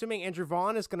then I'm assuming Andrew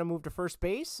Vaughn is going to move to first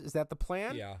base. Is that the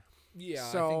plan? Yeah.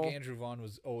 So, I think Andrew Vaughn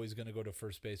was always going to go to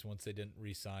first base once they didn't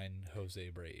re-sign Jose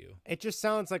Abreu. It just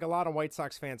sounds like a lot of White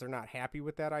Sox fans are not happy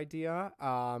with that idea.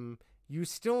 You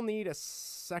still need a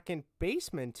second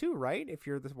baseman too, right? If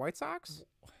you're the White Sox.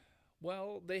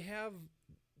 Well, they have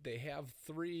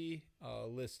three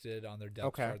listed on their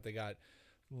depth chart. They got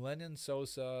Lennon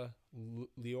Sosa,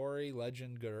 Leori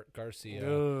Legend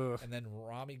Garcia, and then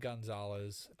Rami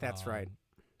Gonzalez. That's right.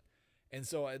 And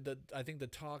so I think the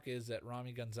talk is that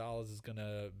Rami Gonzalez is going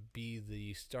to be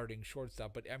the starting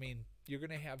shortstop. But, I mean, you're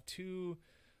going to have two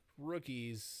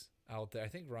rookies out there. I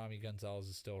think Rami Gonzalez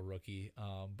is still a rookie.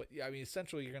 But, I mean,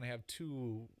 essentially you're going to have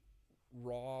two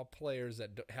raw players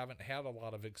that haven't had a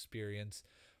lot of experience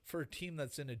for a team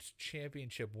that's in its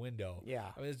championship window.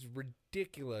 Yeah. I mean, it's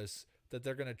ridiculous that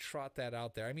they're going to trot that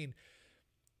out there. I mean,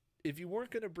 if you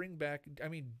weren't going to bring back – I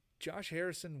mean, Josh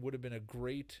Harrison would have been a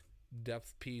great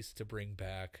depth piece to bring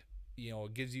back.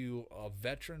 It gives you a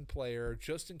veteran player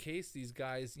just in case these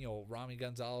guys, Rami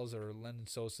Gonzalez or Lennon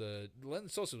Sosa. Lennon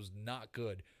Sosa was not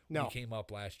good when he came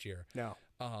up last year. No.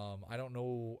 I don't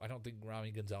know. I don't think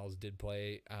Rami Gonzalez did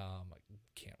play. I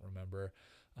can't remember.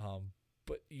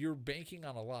 But you're banking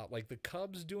on a lot. Like the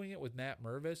Cubs doing it with Matt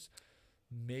Mervis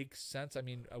makes sense. I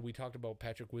mean, we talked about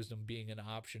Patrick Wisdom being an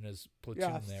option as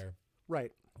platoon there.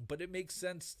 Right. But it makes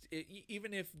sense,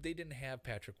 even if they didn't have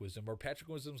Patrick Wisdom, or Patrick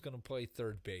Wisdom's going to play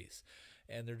third base,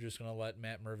 and they're just going to let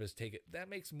Matt Mervis take it. That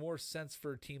makes more sense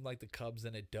for a team like the Cubs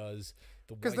than it does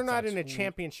the White Sox. Because they're not in a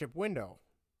championship window.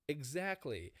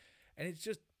 Exactly. And it's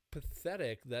just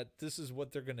pathetic that this is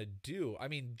what they're going to do. I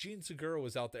mean, Gene Segura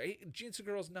was out there. Gene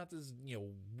Segura's not this,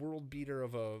 world beater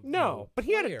of a but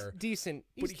he player, had a decent.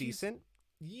 He's decent.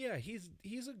 Yeah, he's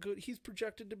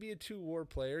projected to be a 2-WAR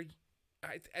player.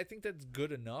 I think that's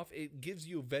good enough. It gives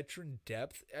you veteran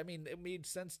depth. I mean, it made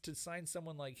sense to sign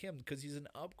someone like him because he's an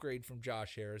upgrade from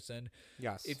Josh Harrison.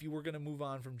 Yes. If you were going to move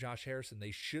on from Josh Harrison, they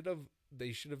should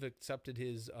have accepted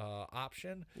his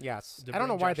option. Yes. I don't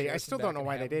know why I still don't know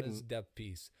why they didn't. His depth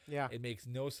piece. Yeah. It makes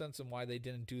no sense on why they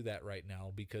didn't do that right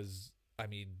now because I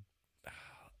mean,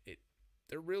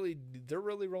 they're really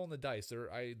rolling the dice.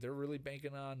 They're really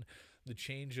banking on the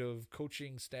change of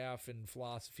coaching staff and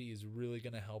philosophy is really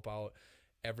going to help out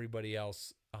everybody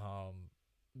else.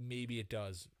 Maybe it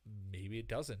does. Maybe it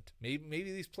doesn't.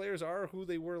 Maybe these players are who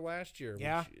they were last year,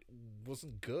 which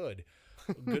wasn't good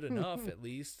enough at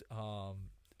least.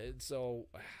 And so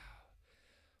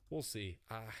we'll see.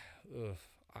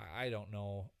 I don't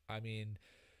know. I mean,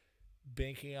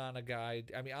 banking on a guy.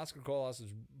 I mean, Oscar Colas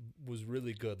was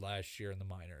really good last year in the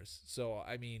minors. So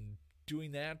I mean,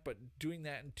 doing that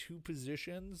in two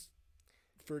positions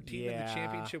for a team in the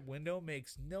championship window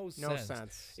makes no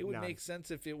sense. It would make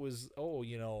sense if it was,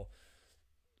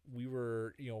 we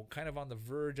were, kind of on the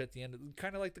verge at the end,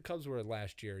 kind of like the Cubs were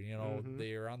last year.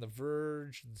 They are on the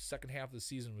verge. The second half of the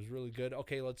season was really good.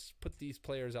 Okay, let's put these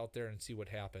players out there and see what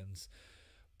happens.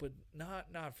 But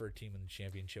not for a team in the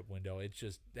championship window.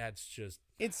 It's pathetic.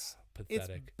 It's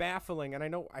baffling, and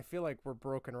I feel like we're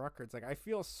broken records. Like, I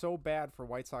feel so bad for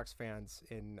White Sox fans,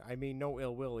 and I mean no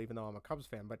ill will, even though I'm a Cubs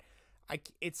fan. But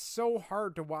it's so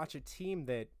hard to watch a team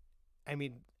that, I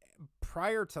mean,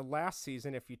 prior to last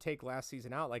season, if you take last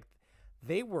season out, like,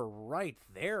 they were right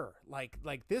there. Like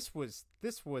this was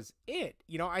it.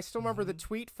 I still remember the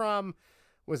tweet from,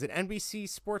 was it NBC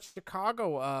Sports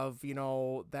Chicago, of,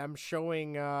 them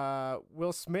showing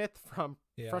Will Smith from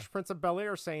Fresh Prince of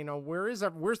Bel-Air saying, where's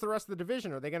the rest of the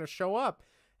division? Are they going to show up?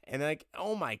 And like,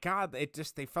 oh my God,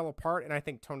 they fell apart. And I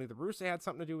think Tony La Russa had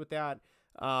something to do with that.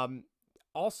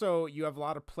 Also, you have a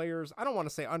lot of players, I don't want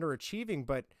to say underachieving,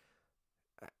 but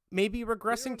maybe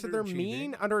regressing to their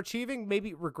mean, underachieving,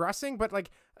 maybe regressing. But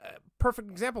like, perfect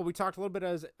example, we talked a little bit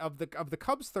of the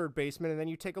Cubs third baseman, and then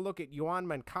you take a look at Yoan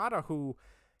Moncada, who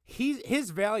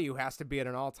his value has to be at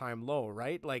an all-time low,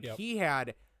 right? Like, he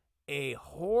had a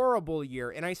horrible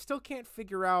year, and I still can't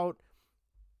figure out,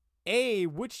 A,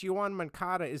 which Yoan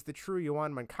Moncada is the true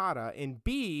Yoan Moncada, and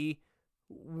B,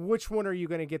 which one are you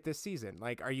going to get this season?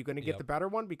 Like, are you going to get the better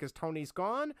one because Tony's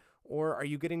gone, or are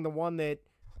you getting the one that,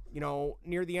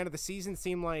 near the end of the season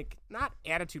seemed like, not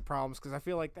attitude problems, because I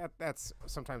feel like that's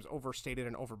sometimes overstated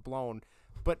and overblown,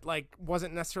 but like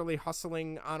wasn't necessarily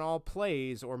hustling on all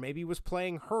plays, or maybe was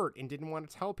playing hurt and didn't want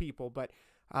to tell people. But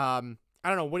I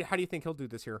don't know. How do you think he'll do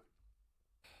this year?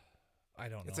 I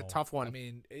don't know. It's a tough one. I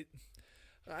mean,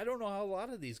 I don't know how a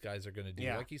lot of these guys are going to do.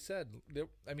 Yeah. Like you said,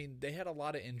 they had a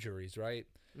lot of injuries, right?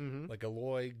 Mm-hmm. Like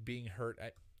Eloy being hurt.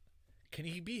 Can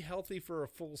he be healthy for a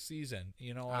full season?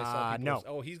 I saw people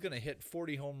say, he's going to hit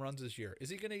 40 home runs this year. Is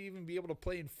he going to even be able to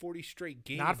play in 40 straight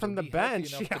games? Not from the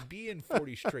bench. Enough to be in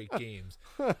 40 straight games.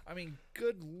 I mean,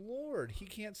 good Lord, he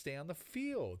can't stay on the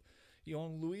field.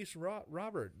 Luis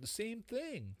Robert, the same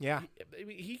thing. Yeah.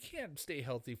 He can't stay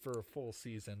healthy for a full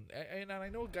season. And I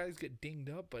know guys get dinged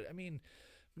up, but I mean,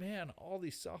 man, all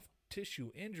these soft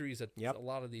tissue injuries that a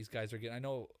lot of these guys are getting. I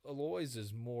know Eloy's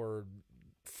is more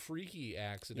freaky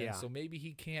accident, so maybe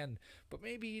he can, but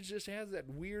maybe he just has that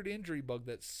weird injury bug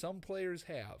that some players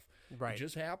have. Right. It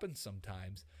just happens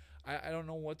sometimes. I don't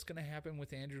know what's going to happen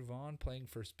with Andrew Vaughn playing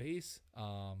first base.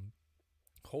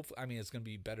 Hopefully, I mean, it's going to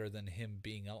be better than him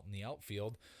being out in the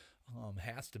outfield.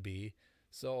 Has to be.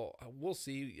 So we'll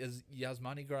see. Is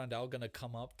Yasmani Grandal going to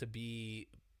come up to be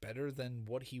better than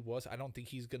what he was? I don't think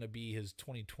he's going to be his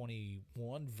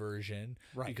 2021 version,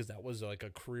 right, because that was like a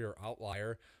career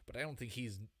outlier, but I don't think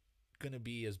he's going to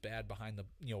be as bad behind the,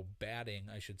 batting,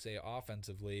 I should say,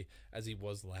 offensively as he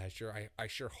was last year. I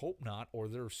sure hope not, or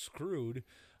they're screwed,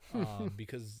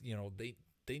 because,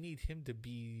 they need him to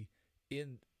be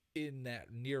in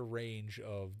that near range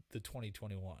of the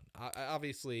 2021.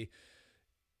 Obviously,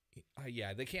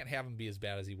 they can't have him be as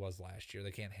bad as he was last year.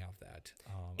 They can't have that.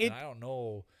 And I don't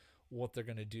know what they're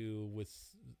going to do with,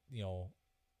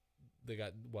 they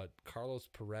got, Carlos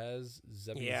Perez,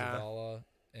 Zebby Zavala,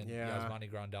 and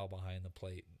Yasmani Grandal behind the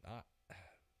plate.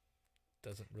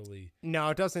 Doesn't really. No,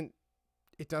 it doesn't.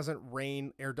 It doesn't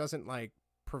rain, or doesn't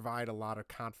provide a lot of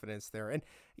confidence there. And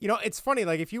it's funny,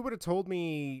 like, if you would have told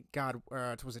me,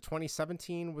 was it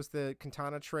 2017 was the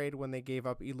Quintana trade when they gave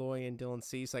up Eloy and Dylan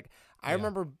Cease? Like, I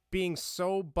remember being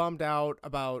so bummed out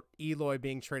about Eloy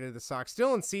being traded to the Sox.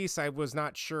 Dylan Cease, I was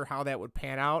not sure how that would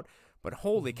pan out, but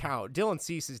holy cow, Dylan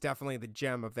Cease is definitely the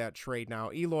gem of that trade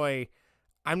now. Eloy,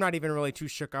 I'm not even really too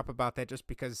shook up about that, just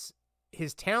because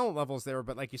his talent level's there,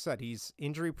 but like you said, he's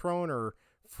injury prone or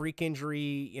freak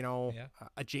injury,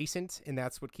 adjacent, and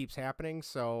that's what keeps happening.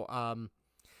 So,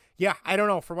 I don't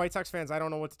know. For White Sox fans, I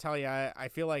don't know what to tell you. I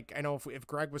feel like, I know if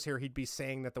Greg was here, he'd be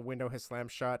saying that the window has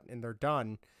slammed shut and they're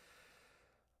done.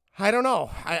 I don't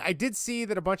know. I did see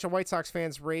that a bunch of White Sox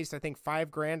fans raised, I think,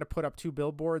 $5,000 to put up 2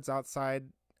 billboards outside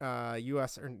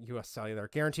U.S. Cellular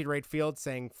Guaranteed Rate Field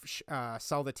saying,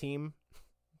 sell the team,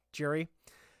 Jerry.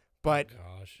 But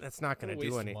that's not going to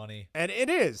do any money. And it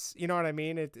is, you know what I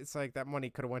mean? It's like that money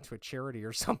could have went to a charity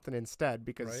or something instead,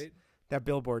 because that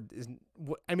billboard is.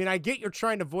 I mean, I get you're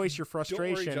trying to voice your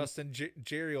frustration. Don't worry, Justin.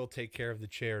 Jerry will take care of the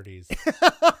charities.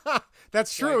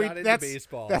 That's true.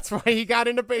 Baseball. That's why he got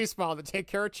into baseball, to take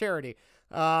care of charity.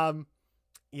 I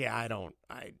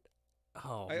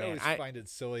always find it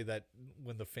silly that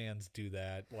when the fans do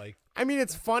that, I mean,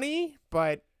 it's funny,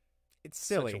 but it's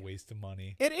silly. Such a waste of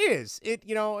money. It is.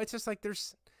 It's just like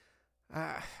there's.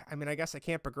 I mean, I guess I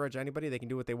can't begrudge anybody. They can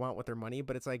do what they want with their money,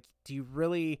 but it's like, do you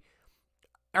really?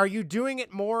 are you doing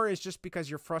it more is just because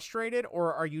you're frustrated,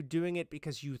 or are you doing it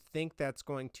because you think that's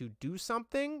going to do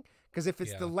something? Because if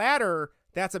it's the latter,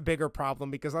 that's a bigger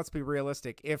problem, because let's be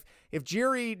realistic. If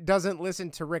Jerry doesn't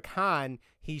listen to Rick Hahn,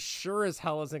 he sure as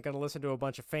hell isn't going to listen to a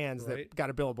bunch of fans that got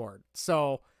a billboard.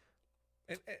 So,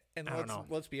 and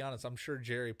let's be honest, I'm sure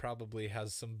Jerry probably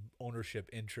has some ownership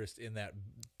interest in that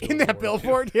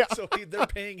billboard. Yeah. So they're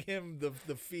paying him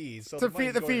the fees. So the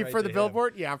fee for the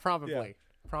billboard? Yeah, probably. Yeah.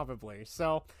 Probably.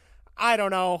 So, I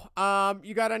don't know.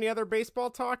 You got any other baseball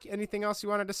talk? Anything else you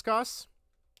want to discuss?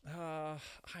 I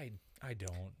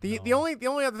don't. The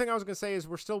only other thing I was going to say is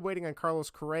we're still waiting on Carlos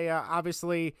Correa.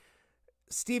 Obviously,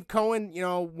 Steve Cohen,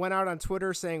 went out on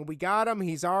Twitter saying we got him,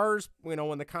 he's ours,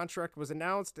 when the contract was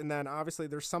announced, and then obviously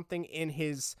there's something in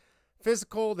his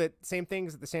physical same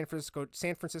things that the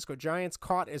San Francisco Giants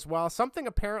caught as well. Something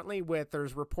apparently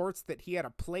there's reports that he had a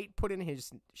plate put in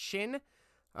his shin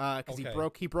because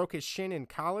he broke his shin in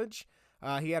college.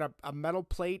 He had a metal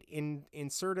plate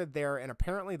inserted there, and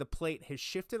apparently the plate has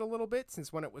shifted a little bit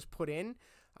since when it was put in,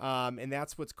 and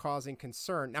that's what's causing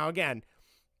concern. Now, again,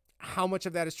 how much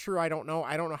of that is true, I don't know.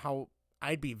 I don't know how.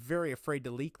 I'd be very afraid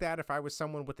to leak that if I was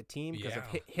someone with the team because of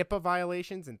HIPAA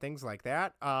violations and things like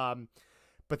that.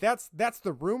 But that's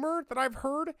the rumor that I've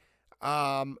heard.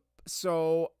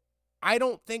 So I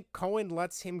don't think Cohen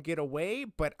lets him get away,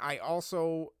 but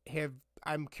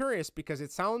I'm curious because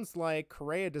it sounds like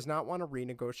Correa does not want to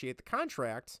renegotiate the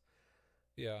contract.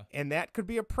 Yeah. And that could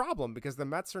be a problem because the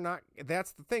Mets are not.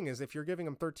 That's the thing is if you're giving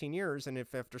him 13 years and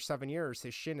if after 7 years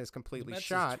his shin is completely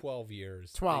shot. 12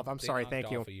 years. 12. I'm sorry. Thank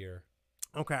you. A year.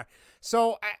 Okay.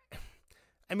 So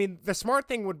I mean, the smart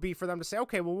thing would be for them to say,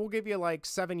 okay, well, we'll give you like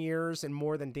 7 years and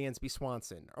more than Dansby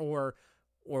Swanson, or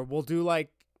we'll do like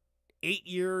 8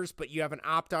 years, but you have an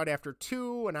opt-out after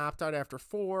 2, an opt-out after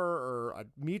 4, or a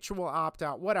mutual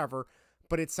opt-out, whatever.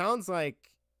 But it sounds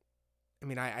like, I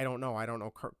mean, I don't know. I don't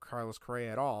know Carlos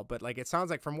Correa at all, but like it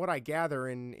sounds like from what I gather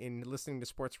in listening to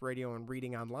sports radio and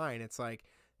reading online, it's like,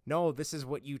 no, this is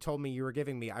what you told me you were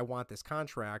giving me. I want this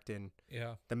contract. And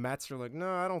the Mets are like, no,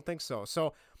 I don't think so.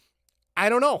 So I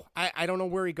don't know. I don't know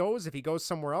where he goes. If he goes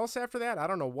somewhere else after that, I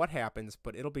don't know what happens,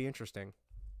 but it'll be interesting.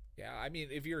 Yeah, I mean,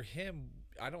 if you're him,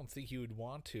 I don't think you would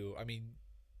want to. I mean,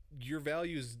 your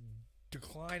value's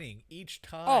declining each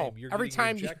time you're every getting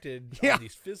time rejected on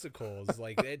these physicals.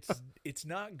 Like it's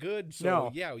not good.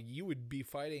 So yeah, you would be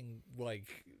fighting like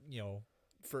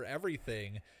for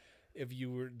everything. If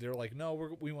they're like,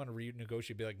 no, we want to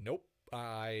renegotiate. Be like, nope.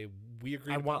 We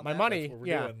agree. I want my money. That's what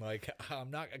we're doing. Like,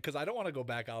 I'm not, because I don't want to go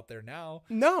back out there now.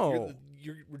 No,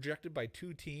 you're rejected by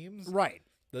 2 teams. Right.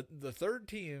 The third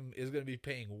team is going to be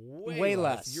paying way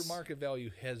less. Your market value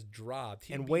has dropped.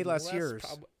 And way less years.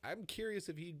 I'm curious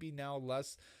if he'd be now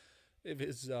less, if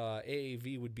his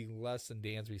AAV would be less than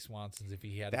Dansby Swanson's if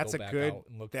he had to go back out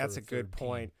and look for a third team. That's a good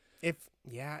point.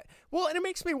 Well, and it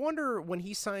makes me wonder when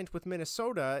he signed with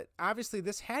Minnesota, obviously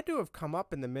this had to have come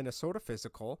up in the Minnesota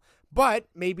physical, but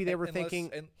maybe they were thinking.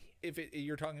 And if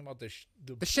you're talking about the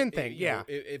shin thing,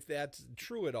 if that's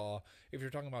true at all, if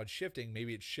you're talking about shifting,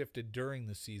 maybe it shifted during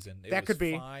the season. That could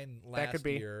be fine last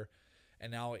year,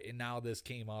 and now this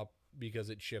came up because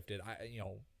it shifted.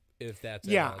 If that's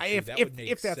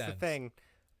if that's the thing.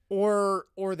 Or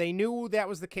they knew that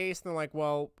was the case, and they're like,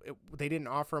 well, they didn't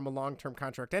offer him a long-term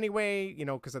contract anyway,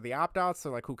 because of the opt-outs.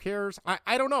 They're like, who cares?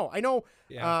 I don't know. I know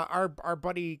our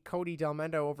buddy Cody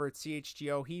Delmendo over at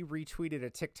CHGO, he retweeted a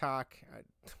TikTok. I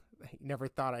never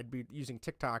thought I'd be using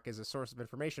TikTok as a source of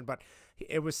information, but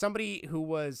it was somebody who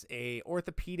was an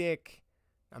athletic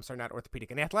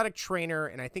trainer,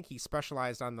 and I think he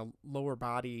specialized on the lower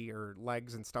body or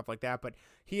legs and stuff like that, but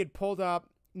he had pulled up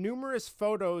numerous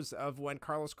photos of when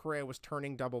Carlos Correa was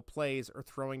turning double plays or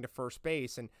throwing to first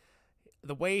base, and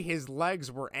the way his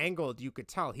legs were angled, you could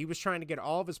tell he was trying to get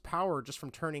all of his power just from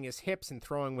turning his hips and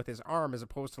throwing with his arm, as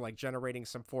opposed to like generating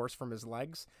some force from his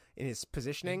legs in his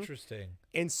positioning. Interesting.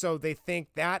 And so they think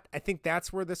I think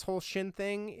that's where this whole shin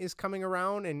thing is coming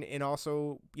around, and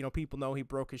also people know he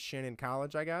broke his shin in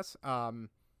college, I guess. I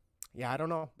don't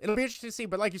know. It'll be interesting to see,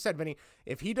 but like you said, Vinny,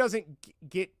 if he doesn't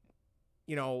get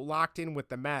locked in with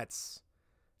the Mets,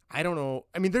 I don't know.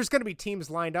 I mean, there's going to be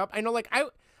teams lined up. I know,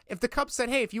 if the Cubs said,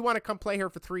 hey, if you want to come play here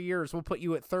for 3 years, we'll put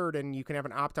you at third and you can have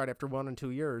an opt-out after 1 and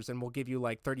 2 years and we'll give you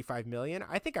like $35 million.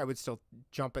 I think I would still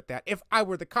jump at that if I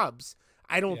were the Cubs.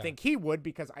 I don't think he would,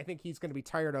 because I think he's going to be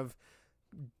tired of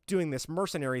doing this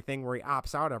mercenary thing where he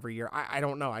opts out every year. I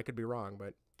don't know. I could be wrong,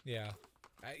 but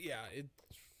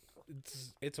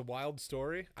it's a wild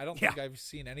story. I don't think I've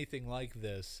seen anything like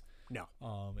this. No.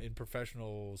 In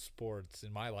professional sports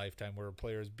in my lifetime, where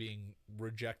players being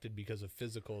rejected because of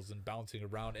physicals and bouncing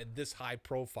around, and this high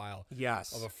profile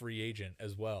of a free agent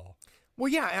as well. Well,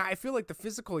 yeah, I feel like the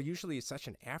physical usually is such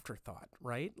an afterthought,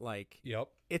 right? Like,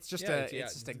 it's just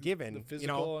it's just a given. The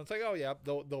physical, it's like, oh yeah,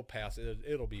 they'll pass it.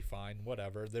 It'll be fine.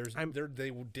 Whatever. They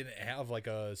didn't have like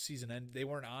a season end. They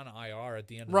weren't on IR at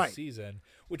the end of the season,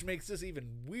 which makes this even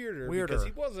weirder because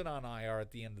he wasn't on IR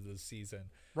at the end of the season.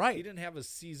 Right. He didn't have a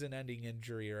season-ending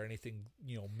injury or anything,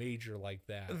 major like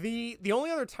that. The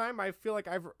only other time I feel like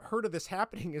I've heard of this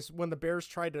happening is when the Bears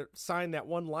tried to sign that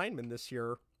one lineman this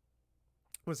year.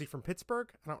 Was he from Pittsburgh?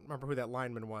 I don't remember who that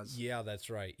lineman was. Yeah, that's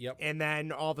right. Yep. And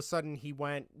then all of a sudden he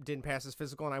didn't pass his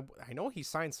physical, and I know he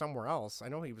signed somewhere else. I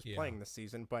know he was playing this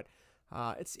season, but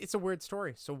it's a weird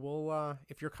story. So we'll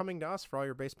if you're coming to us for all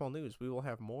your baseball news, we will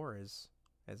have more as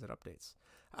it updates.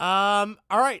 All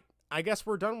right, I guess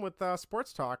we're done with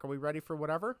sports talk. Are we ready for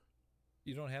whatever?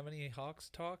 You don't have any Hawks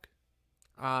talk?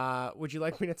 Would you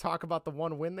like me to talk about the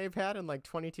one win they've had in like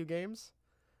 22 games?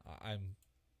 I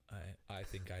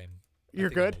think I'm. You're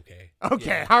good? Okay.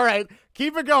 Yeah. All right.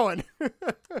 Keep it going. Now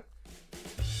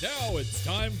it's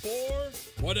time for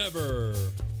Whatever.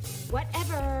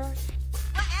 Whatever.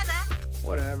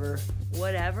 Whatever.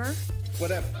 Whatever.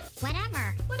 Whatever.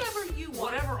 Whatever. Whatever you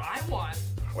want. Whatever I want.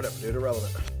 Whatever, dude.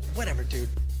 Irrelevant. Whatever, dude.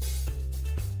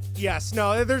 Yes.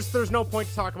 No, there's no point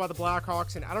to talk about the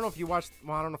Blackhawks. And I don't know if you watched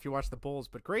the Bulls,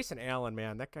 but Grayson Allen,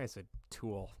 man, that guy's a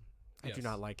tool. I do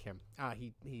not like him.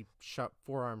 He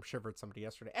forearm shivered somebody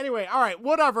yesterday. Anyway, all right,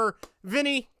 whatever.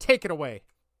 Vinny, take it away.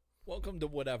 Welcome to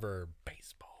Whatever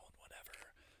Baseball and Whatever.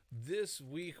 This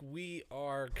week we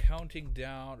are counting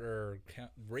down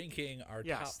ranking our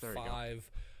top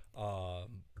 5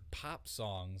 pop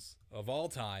songs of all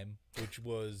time, which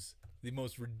was the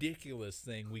most ridiculous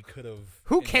thing we could have.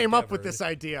 Who came up with this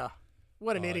idea?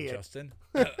 What an idiot. Justin.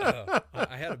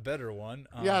 I had a better one.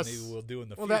 Yes. Maybe we'll do in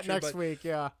the future. Well, that next week,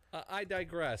 yeah. I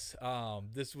digress.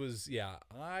 This was,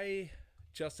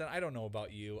 Justin, I don't know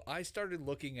about you. I started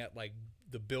looking at like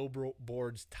the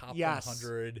Billboard's top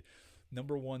 100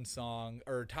 number one song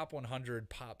or top 100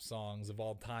 pop songs of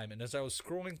all time. And as I was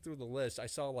scrolling through the list, I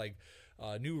saw like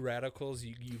New Radicals,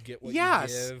 you get what you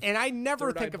give. And I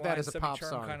never think of that Blind, as a pop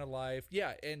song. Kind of Life.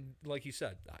 Yeah, and like you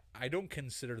said, I don't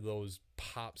consider those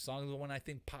pop songs. When I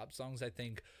think pop songs, I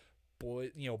think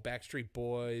Backstreet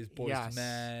Boys, Boys to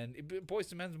Men. Boys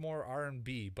to Men's more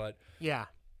R&B, but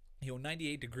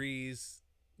 98 Degrees,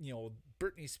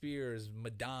 Britney Spears,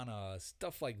 Madonna,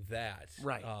 stuff like that.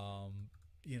 Right. I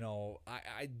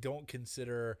don't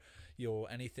consider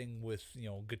anything with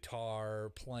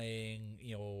guitar playing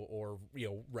or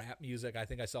rap music. I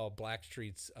think I saw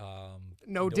Blackstreet's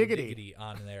No Diggity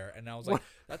on there, and I was like,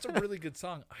 that's a really good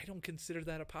song. I don't consider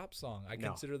that a pop song. I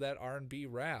consider that R&B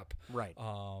rap. Right.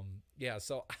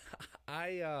 So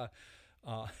I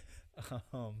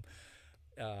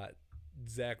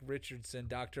Zach Richardson,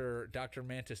 Dr.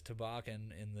 Mantis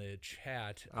Tabakan in the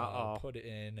chat put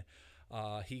in.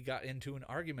 He got into an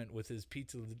argument with his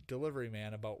pizza delivery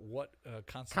man about what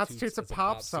constitutes a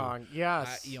pop song.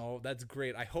 Yes. That's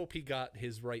great. I hope he got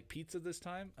his right pizza this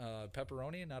time.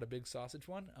 Pepperoni and not a big sausage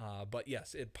one. But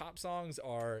yes, pop songs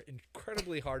are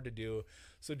incredibly hard to do.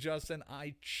 So Justin,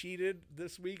 I cheated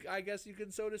this week, I guess you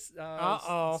can say.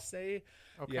 Okay.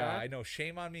 Yeah, I know.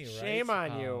 Shame on me, right? Shame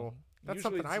on you. That's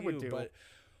something I would do. But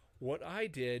what I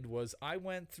did was I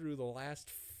went through the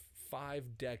last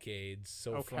 5 decades,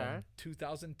 so from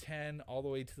 2010 all the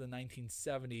way to the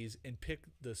 1970s, and picked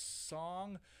the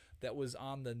song that was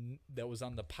on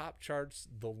the pop charts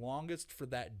the longest for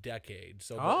that decade.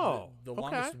 So the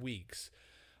longest weeks.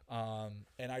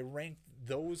 And I ranked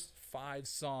those 5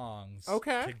 songs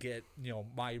to get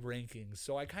my rankings.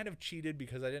 So I kind of cheated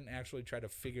because I didn't actually try to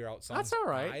figure out songs That's all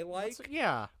right. I like.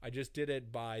 I just did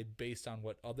it based on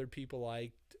what other people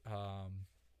liked.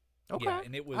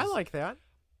 And it was. I like that.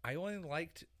 I only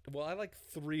liked, I liked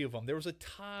 3 of them. There was a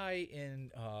tie in,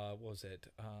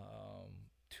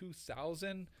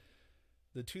 2000?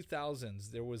 The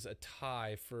 2000s, there was a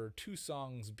tie for 2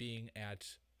 songs being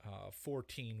at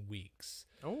 14 weeks.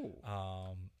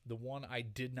 The one I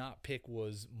did not pick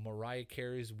was Mariah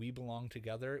Carey's We Belong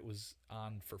Together. It was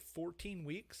on for 14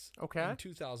 weeks in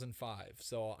 2005.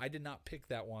 So I did not pick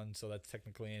that one, so that's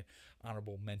technically an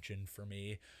honorable mention for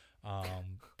me.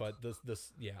 But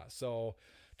so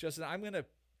Justin, I'm going to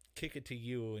kick it to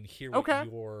you and hear what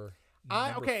your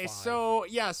number 5. So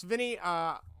yes, Vinny,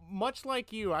 much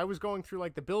like you, I was going through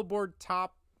like the Billboard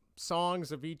top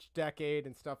songs of each decade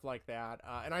and stuff like that.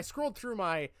 And I scrolled through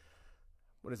my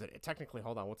what is it? Technically,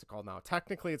 hold on, what's it called now?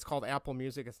 Technically, it's called Apple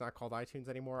Music. It's not called iTunes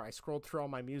anymore. I scrolled through all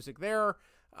my music there,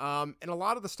 and a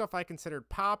lot of the stuff I considered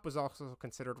pop was also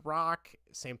considered rock.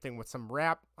 Same thing with some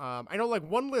rap. I know, like,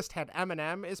 one list had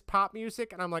Eminem as pop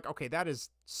music, and I'm like, okay, that is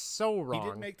so wrong. He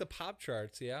did make the pop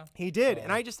charts, yeah. He did,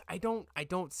 and I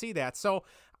don't see that. So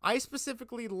I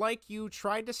specifically, like you,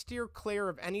 tried to steer clear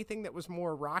of anything that was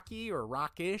more rocky or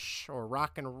rockish or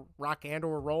rock and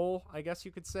or roll, I guess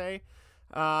you could say.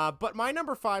 But my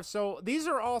number 5, so these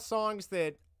are all songs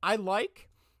that I like,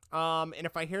 and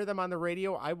if I hear them on the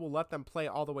radio, I will let them play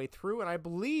all the way through, and I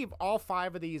believe all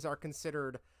 5 of these are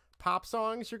considered pop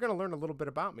songs. You're going to learn a little bit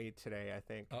about me today, I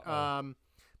think. Well,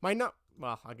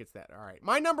 I'll get to that. All right.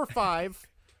 My number 5,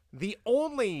 the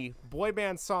only boy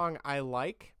band song I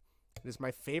like. It is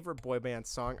my favorite boy band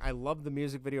song. I love the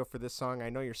music video for this song. I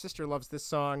know your sister loves this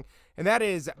song, and that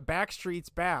is Backstreet's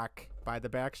Back by the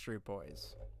Backstreet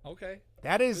Boys. Okay.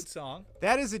 That is good song.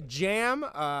 That is a jam.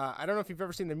 I don't know if you've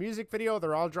ever seen the music video.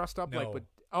 They're all dressed up like with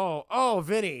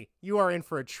Vinnie, you are in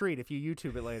for a treat if you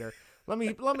YouTube it later. Let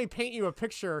me paint you a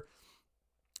picture.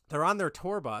 They're on their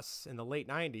tour bus in the late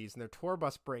 90s, and their tour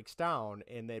bus breaks down,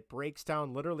 and it breaks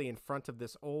down literally in front of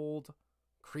this old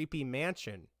creepy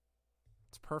mansion.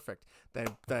 It's perfect.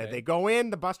 They go in,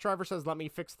 the bus driver says,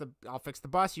 I'll fix the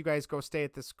bus. You guys go stay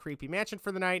at this creepy mansion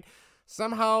for the night.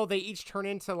 Somehow they each turn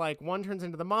into, like, one turns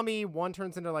into the mummy, one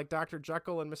turns into, like, Dr.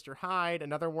 Jekyll and Mr. Hyde,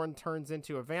 another one turns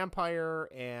into a vampire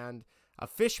and a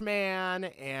fish man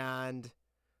and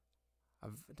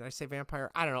did I say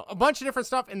vampire? I don't know. A bunch of different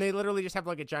stuff, and they literally just have,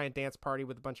 like, a giant dance party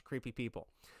with a bunch of creepy people.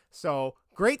 So,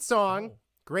 great song.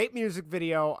 Great music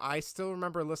video. I still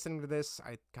remember listening to this.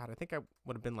 I think I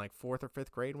would have been like 4th or 5th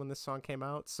grade when this song came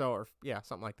out. So,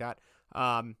 something like that.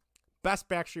 Best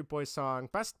Backstreet Boys song,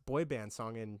 best boy band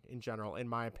song in general, in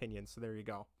my opinion. So there you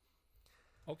go.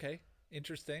 Okay,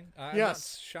 interesting. I'm not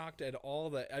shocked at all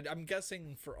that. I'm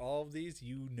guessing for all of these,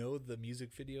 you know the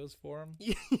music videos for them.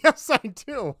 Yes, I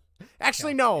do.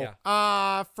 Actually, no.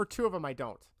 Yeah. For 2 of them, I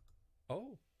don't.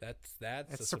 Oh, that's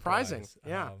surprising. Surprise.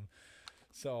 Yeah.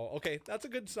 So, okay, that's a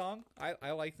good song.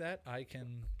 I like that. I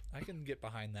can get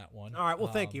behind that one. All right,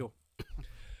 well, thank you.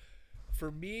 For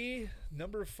me,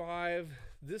 number 5,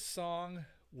 this song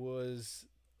was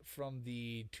from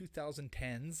the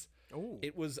 2010s. Ooh.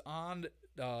 It was on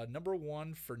number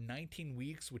 1 for 19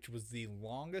 weeks, which was the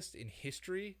longest in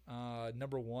history.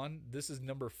 Number 1. This is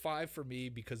number 5 for me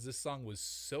because this song was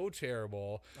so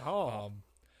terrible.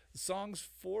 Songs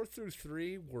 4 through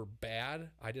 3 were bad.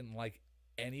 I didn't like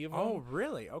any of them. Oh,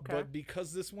 really? Okay. But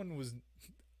because this one was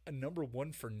a number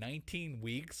 1 for 19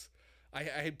 weeks,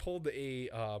 I pulled a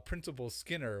Principal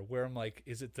Skinner where I'm like,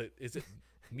 is it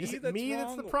me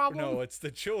that's the problem? No, it's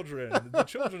the children. The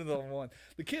children are the one.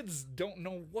 The kids don't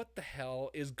know what the hell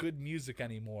is good music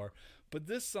anymore. But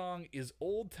this song is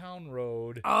Old Town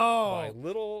Road by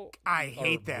I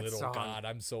hate that song. God,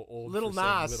 I'm so old. Lil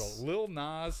Nas. Lil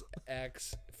Nas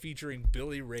X featuring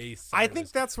Billy Ray Cyrus. I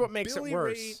think that's what makes it worse. Billy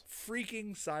Ray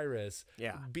freaking Cyrus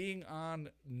being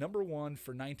on number 1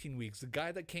 for 19 weeks. The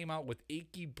guy that came out with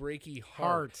Achy Breaky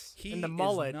Heart. He and the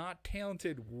mullet. Is not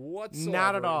talented whatsoever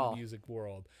not at all. in the music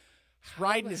world.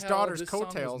 Riding his daughter's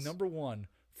coattails. Song is number 1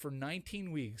 for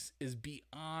 19 weeks is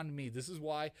beyond me. This is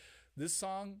why this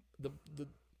song, the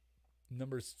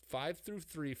numbers 5 through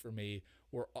 3 for me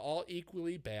were all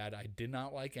equally bad. I did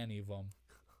not like any of them.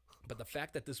 But the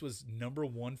fact that this was number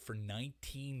 1 for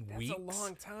 19 weeks. That's a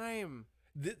long time.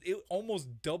 It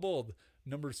almost doubled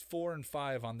numbers 4 and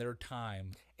 5 on their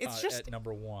time at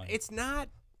number 1. It's not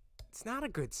a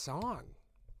good song.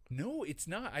 No, it's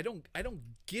not. I don't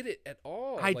get it at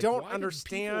all. I don't why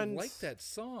understand. Did people like that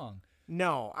song.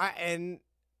 No,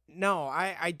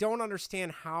 I don't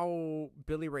understand how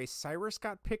Billy Ray Cyrus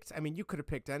got picked. I mean, you could have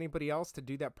picked anybody else to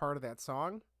do that part of that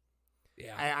song.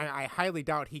 Yeah, I highly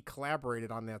doubt he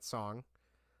collaborated on that song.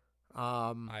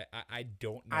 I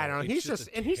don't know. I don't know. He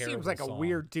seems like song. A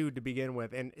weird dude to begin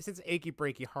with. And since Achy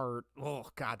Breaky Heart, oh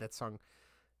God, that song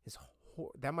is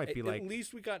that might be like. At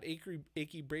least we got Achy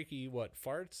Breaky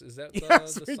farts. Is that the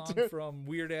song do. from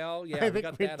Weird Al? Yeah, we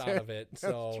got that out of it. That's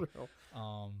so true.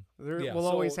 We'll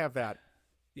always have that.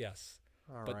 Yes.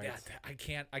 All but right.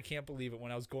 I can't believe it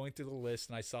when I was going through the list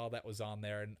and I saw that was on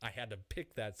there and I had to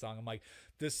pick that song. I'm like,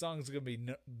 this song's gonna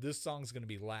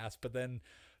be last. But then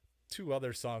 2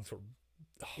 other songs were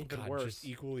worse. just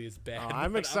equally as bad.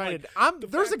 I'm excited.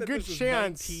 There's a good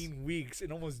chance. 19 weeks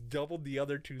and almost doubled the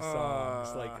other 2 songs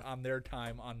on their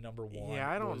time on number 1.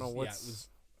 Yeah, I don't know it was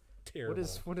terrible.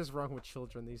 What is wrong with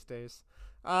children these days?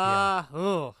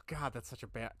 Oh God, that's such a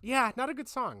bad. Yeah, not a good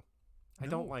song. No. I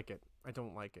don't like it.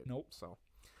 Nope. So,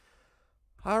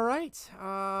 all right,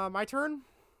 my turn.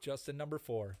 Justin, number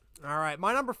 4. All right,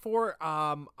 my number 4.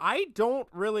 I don't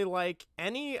really like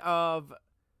any of. I'm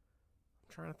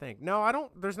trying to think. No, I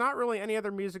don't. There's not really any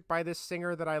other music by this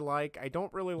singer that I like. I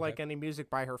don't really like any music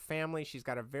by her family. She's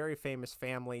got a very famous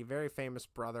family, very famous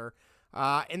brother.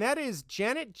 And that is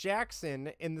Janet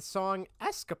Jackson in the song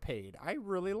Escapade. I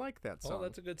really like that song. Oh,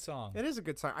 that's a good song. It is a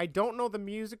good song. I don't know the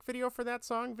music video for that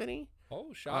song, Vinny.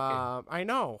 Oh, shocking. I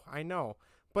know.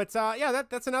 But yeah,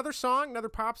 that's another song, another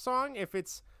pop song. If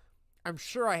it's, I'm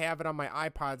sure I have it on my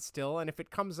iPod still. And if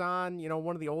it comes on,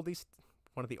 one of the oldies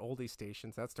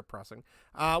stations, that's depressing.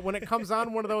 When it comes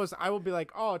on one of those, I will be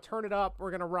like, oh, turn it up.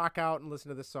 We're going to rock out and listen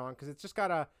to this song. Cause it's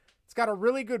got a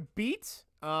really good beat.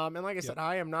 And like I said,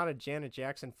 I am not a Janet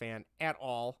Jackson fan at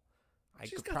all.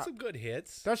 She's got some good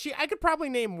hits. Does she? I could probably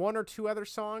name one or two other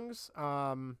songs.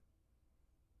 Yeah,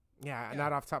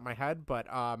 not off the top of my head, but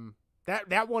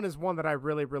that one is one that I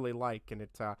really, really like. And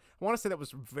I want to say that was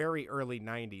very early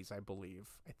 90s, I believe.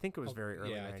 I think it was very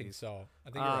early 90s. Yeah, I think so. I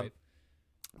think you're right.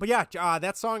 But yeah,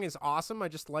 that song is awesome. I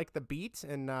just like the beat,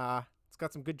 and it's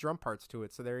got some good drum parts to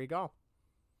it. So there you go.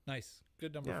 Nice.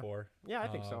 Good number 4. Yeah, I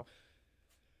think so.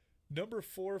 Number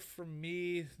 4 for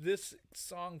me, this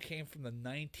song came from the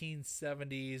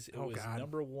 1970s. It was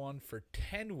number 1 for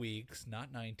 10 weeks,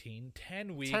 not 19,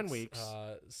 10 weeks. 10 weeks.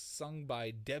 Sung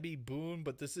by Debbie Boone,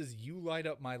 but this is You Light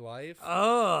Up My Life.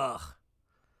 Ugh.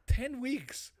 10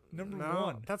 weeks, number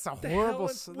 1. That's a horrible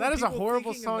that is a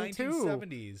horrible song too.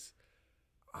 1970s.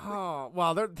 Oh,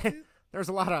 well, there's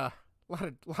a lot of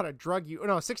drug use.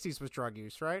 No, 60s was drug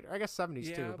use, right? I guess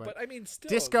 70s too. But I mean, still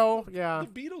disco. Yeah,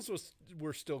 the Beatles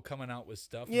were still coming out with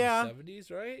stuff in the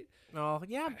 70s, right? Oh,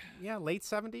 yeah, late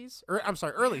 70s, or I'm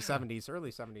sorry, early 70s,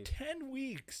 early 70s. 10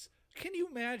 weeks. Can you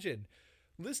imagine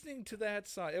listening to that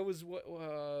song? It was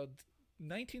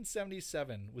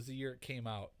 1977 was the year it came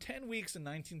out. 10 weeks in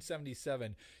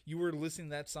 1977. You were listening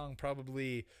to that song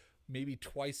probably maybe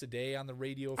twice a day on the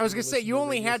radio. I was going to say, you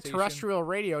only had terrestrial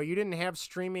radio. You didn't have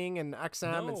streaming and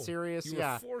XM and Sirius. You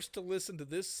were forced to listen to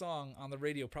this song on the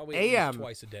radio probably at least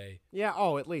twice a day. Yeah,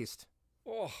 at least.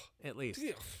 Oh, at least.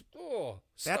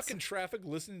 Stuck in traffic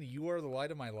listening to You Are the Light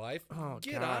of My Life. Oh,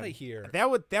 get out of here. That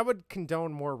would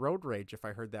condone more road rage if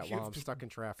I heard that while I'm stuck in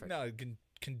traffic. No, it can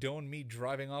condone me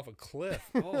driving off a cliff.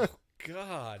 Oh,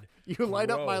 God. You light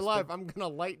up my life. I'm going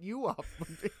to light you up.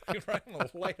 You're right. I'm going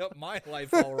to light up my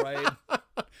life, all right.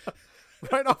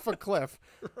 Right off a cliff.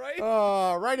 Right?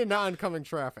 Right into oncoming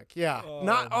traffic. Yeah.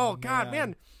 God,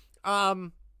 man.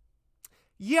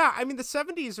 Yeah, I mean, the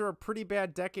 70s are a pretty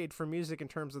bad decade for music in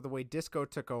terms of the way disco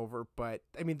took over. But,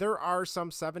 I mean, there are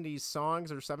some 70s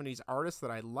songs or 70s artists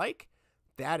that I like.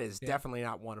 That is definitely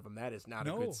not one of them. That is not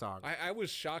a good song. I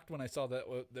was shocked when I saw that.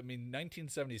 I mean,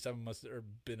 1977 must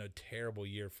have been a terrible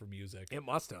year for music. It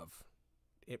must have.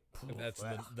 That's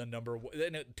the number one.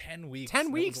 10 weeks.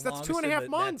 10 weeks. That's 2.5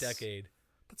 months. That decade.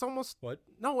 That's almost. What?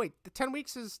 No, wait. The 10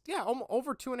 weeks is,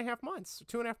 over 2.5 months.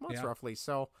 2.5 months roughly.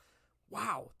 So,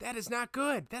 wow. That is not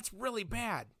good. That's really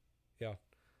bad. Yeah.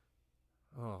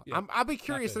 Oh, yeah, I'll be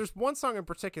curious. There's one song in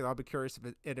particular. I'll be curious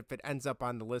if it ends up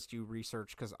on the list you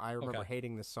research, because I remember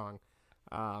hating this song.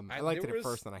 I liked it at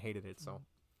first, and I hated it. So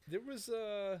there was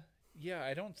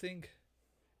I don't think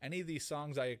any of these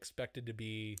songs I expected to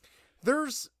be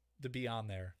on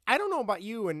there. I don't know about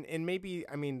you, and maybe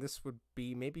this would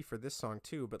be maybe for this song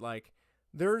too, but like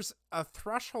there's a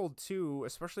threshold too,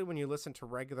 especially when you listen to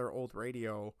regular old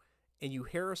radio. And you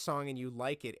hear a song and you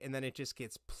like it, and then it just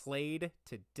gets played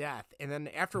to death. And then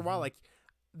after a while, like,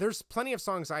 there's plenty of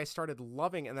songs I started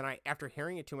loving, and then after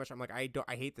hearing it too much, I'm like, I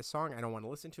hate this song. I don't want to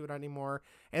listen to it anymore.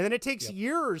 And then it takes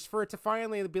years for it to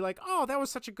finally be like, oh, that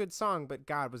was such a good song, but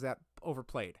God, was that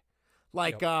overplayed?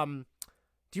 Like, do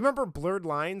you remember Blurred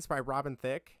Lines by Robin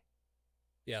Thicke?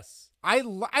 Yes. I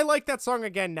like that song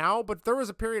again now, but there was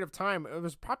a period of time, it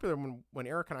was popular when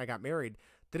Eric and I got married,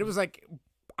 that it was like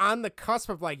on the cusp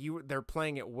of like they're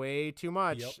playing it way too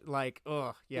much. Yep. Like,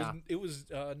 yeah. It was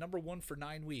number 1 for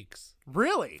 9 weeks.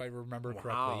 Really? If I remember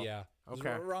correctly, yeah. It was okay.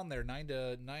 around there, 9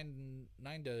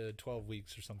 to 12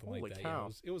 weeks or something like that. Cow.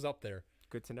 Yeah, it was up there.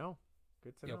 Good to know.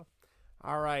 Good to know.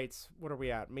 All right, what are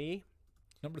we at? Me?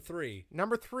 Number 3.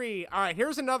 All right,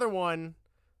 here's another one.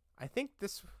 I think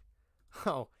this.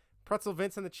 Oh, Pretzel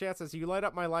Vince in the chat says, "You Light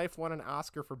Up My Life" won an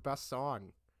Oscar for Best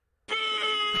Song.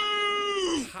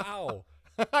 How?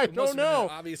 I don't know.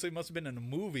 Obviously, it must have been in a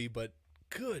movie, but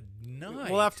good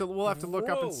night. We'll have to look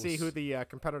up and see who the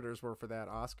competitors were for that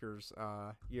Oscars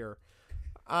year.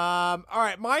 All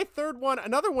right, my third one,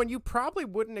 another one you probably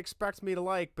wouldn't expect me to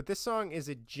like, but this song is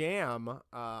a jam.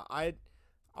 I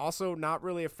also not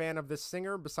really a fan of this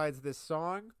singer besides this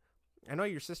song. I know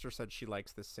your sister said she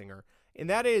likes this singer. and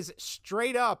that is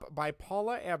Straight Up by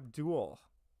Paula Abdul.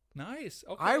 Nice.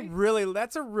 Okay.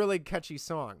 That's a really catchy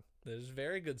song. That is a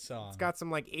very good song. It's got some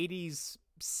like 80s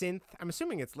synth. I'm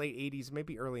assuming it's late 80s,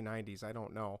 maybe early 90s. I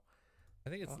don't know. I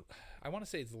think it's, I want to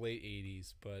say it's late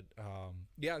 80s, but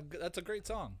yeah, that's a great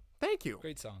song. Thank you.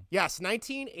 Great song. Yes,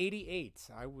 1988.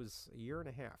 I was a year and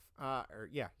a half.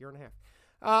 Year and a half.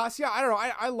 So yeah, I don't know.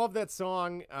 I love that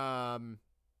song.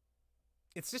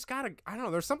 It's just got I don't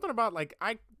know. There's something about like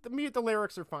the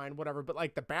lyrics are fine, whatever, but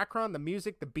like the background, the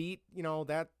music, the beat,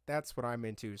 that's what I'm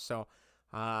into. So,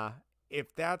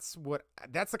 if that's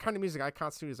the kind of music I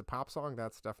constitute as a pop song,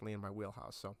 that's definitely in my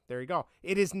wheelhouse. So there you go.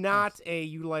 It is not a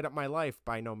 "You Light Up My Life"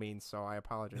 by no means. So I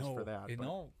apologize for that.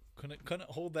 Couldn't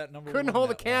hold that number. Couldn't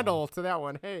hold a candle to that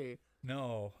one. Hey.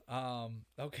 No.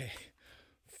 Okay.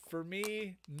 For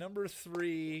me, number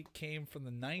 3 came from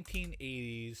the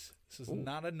 1980s. This is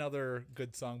not another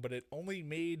good song, but it only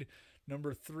made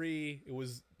number 3. It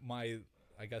was my,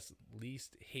 I guess,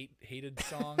 least hated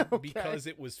song because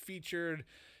it was featured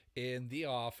in The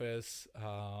Office.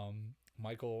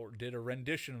 Michael did a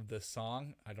rendition of this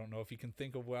song. I don't know if you can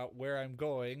think of where I'm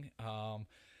going.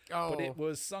 But it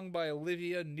was sung by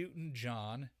Olivia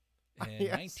Newton-John in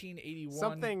 1981.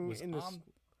 Something was in this.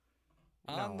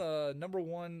 on the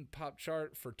 #1 pop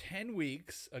chart for 10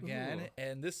 weeks again,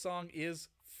 and this song is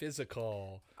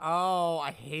Physical. Oh,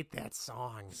 I hate that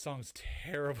song. The song's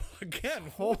terrible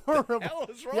again. Horrible. What the hell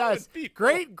is wrong with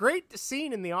people? Great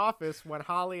scene in The Office when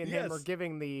Holly and him are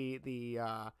giving the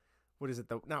what is it,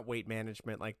 not weight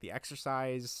management, like the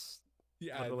exercise.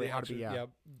 Yeah.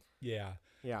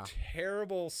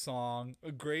 Terrible song.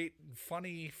 Great,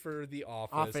 funny for The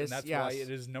Office, and that's why it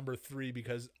is number 3,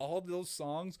 because all those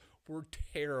songs were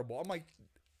terrible. I'm like,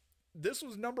 this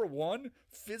was #1,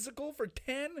 Physical, for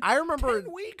 10 I remember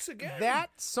 10 weeks again.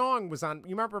 That song was on,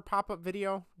 you remember Pop-Up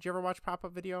Video? Did you ever watch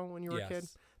Pop-Up Video when you were a kid?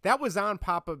 That was on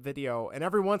Pop-Up Video, and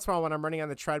every once in a while when I'm running on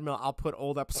the treadmill, I'll put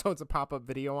old episodes of Pop-Up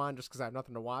Video on just because I have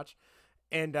nothing to watch,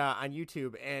 and on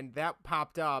YouTube, and that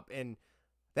popped up, and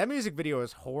that music video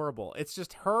is horrible. It's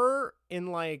just her in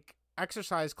like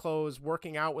exercise clothes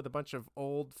working out with a bunch of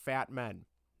old fat men.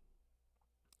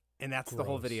 And that's the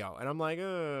whole video. And I'm like,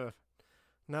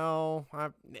 no.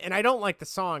 And I don't like the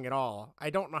song at all.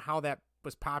 I don't know how that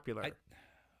was popular.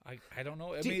 I don't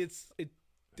know. I mean, it's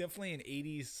definitely an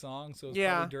 80s song, so it's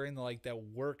probably during the like that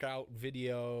workout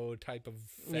video type of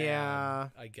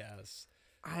fad, I guess.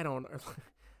 I don't.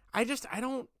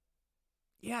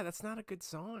 Yeah, that's not a good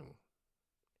song.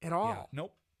 At all. Yeah,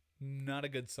 nope. Not a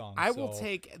good song. I will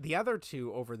take the other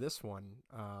two over this one.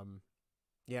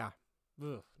 Yeah.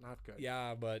 Ugh, not good.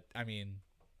 Yeah, but I mean,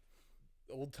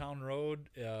 Old Town Road,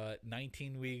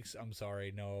 19 weeks. I'm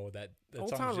sorry. No, that Old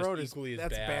song's Town Road just equally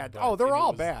that's as bad. Oh, they're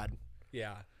all bad.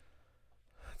 Yeah.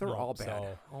 They're all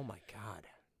bad. Oh my God.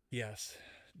 Yes.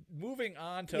 Moving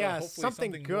on to hopefully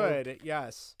something good.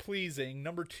 Yes. Pleasing.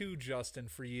 Number 2, Justin,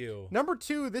 for you. Number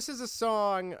 2, this is a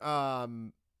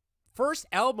song, first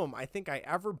album I think I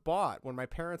ever bought when my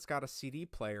parents got a CD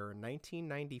player in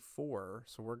 1994.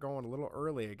 So we're going a little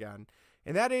early again.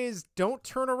 And that is Don't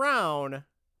Turn Around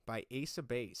by Ace of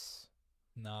Base.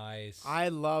 Nice. I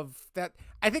love that.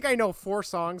 I think I know 4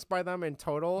 songs by them in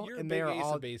total. You're and a big they are Ace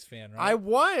all of Base fan, right? I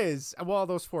was. Well,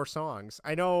 those 4 songs.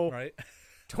 I know. Right.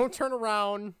 Don't Turn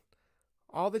Around,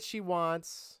 All That She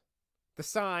Wants, The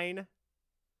Sign,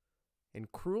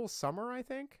 and Cruel Summer, I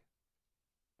think.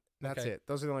 That's it.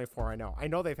 Those are the only 4 I know. I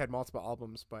know they've had multiple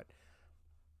albums, but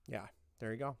yeah,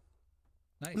 there you go.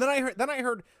 Nice. And then I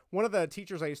heard one of the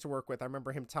teachers I used to work with. I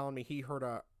remember him telling me he heard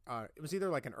it was either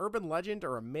like an urban legend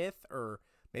or a myth, or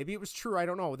maybe it was true. I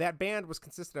don't know. That band was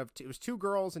consisted of it was 2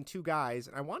 girls and 2 guys,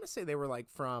 and I want to say they were like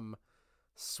from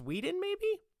Sweden,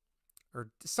 maybe, or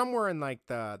somewhere in like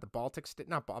the Baltic state.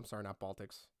 I'm sorry, not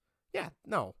Baltics. Yeah,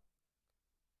 no,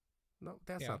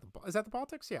 that's not the. Is that the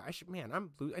Baltics? Yeah, I should. Man,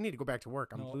 I need to go back to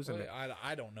work. I'm losing it.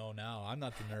 I don't know now. I'm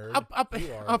not the nerd.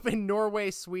 Up in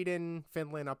Norway, Sweden,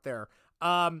 Finland, up there.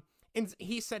 And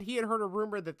he said he had heard a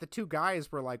rumor that the 2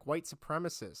 guys were like white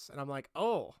supremacists, and I'm like,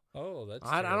 that's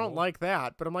I don't like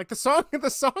that. But I'm like, the song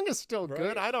is still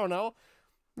good. I don't know.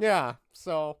 Yeah,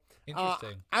 so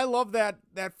interesting. I love that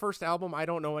first album. I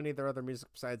don't know any of their other music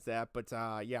besides that, but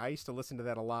yeah, I used to listen to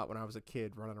that a lot when I was a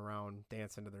kid, running around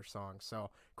dancing to their songs. So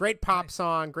great pop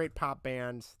song, great pop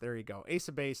band. There you go. Ace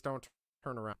of Base, Don't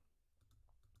Turn Around.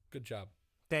 Good job.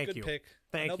 Thank you. Good pick.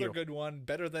 Thank you. Another good one.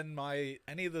 Better than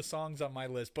any of the songs on my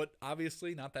list, but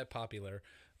obviously not that popular.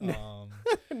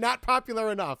 Not popular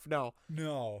enough. No.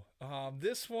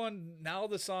 This one, now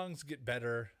the songs get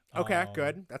better. Okay,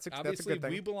 good. That's a obviously good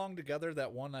thing. We Belong Together,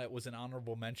 that one that was an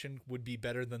honorable mention, would be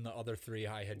better than the other three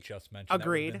I had just mentioned.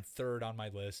 Agreed. That would have been third on my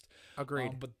list.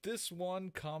 Agreed. But this one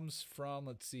comes from,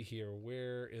 let's see here,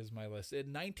 where is my list?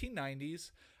 In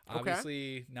 1990s.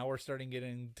 Obviously, now we're starting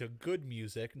getting to good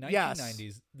music. 1990s.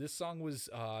 Yes. This song was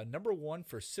number 1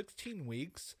 for 16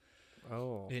 weeks.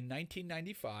 Oh. In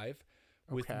 1995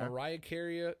 with Mariah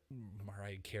Carey.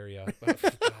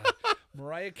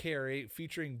 Mariah Carey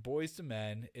featuring Boyz II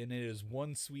Men, and it is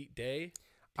One Sweet Day.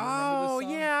 Oh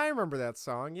yeah, I remember that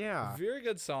song. Yeah, very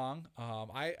good song.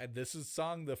 This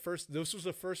was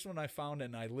the first one I found,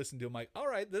 and I listened to. I'm like, all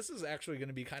right, this is actually going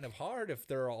to be kind of hard if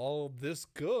they're all this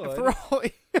good.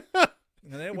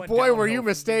 And then it went boy, were you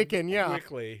mistaken? Yeah,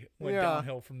 quickly went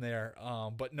downhill from there.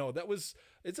 But no,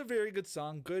 it's a very good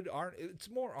song. Good it's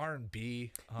more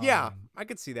R&B. Yeah, I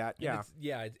could see that. Yeah,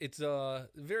 it's a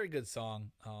very good song.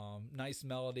 Nice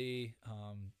melody.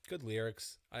 Good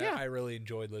lyrics. I really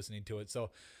enjoyed listening to it.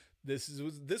 So this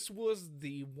was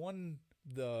the one.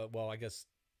 I guess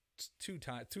 3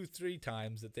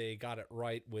 times that they got it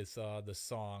right with the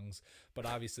songs, but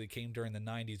obviously it came during the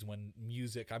 90s when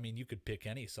music, I mean, you could pick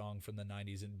any song from the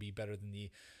 90s and be better than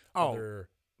the other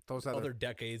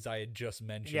decades I had just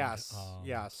mentioned. Yes.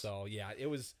 So yeah, it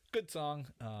was a good song.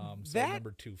 So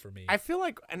number 2 for me. I feel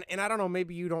like, and I don't know,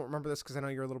 maybe you don't remember this because I know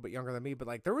you're a little bit younger than me, but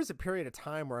like there was a period of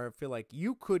time where I feel like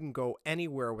you couldn't go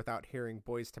anywhere without hearing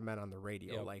Boyz II Men on the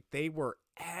radio. Yep. Like they were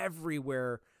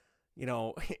everywhere,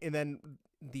 and then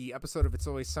the episode of It's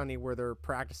Always Sunny where they're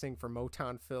practicing for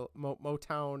Motown.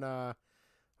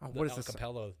 What is this?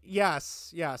 Acapella.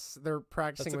 Yes, they're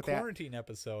practicing with that. That's a quarantine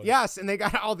episode. Yes, and they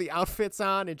got all the outfits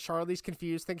on, and Charlie's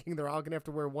confused, thinking they're all gonna have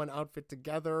to wear one outfit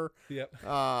together. Yep.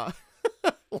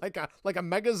 Like a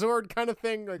Megazord kind of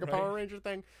thing, like a Power Ranger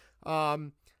thing.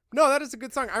 No, that is a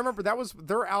good song. I remember that was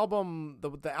their album,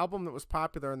 the album that was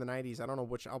popular in the 90s. I don't know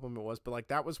which album it was, but like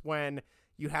that was when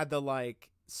you had the like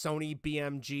Sony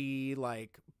BMG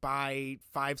like buy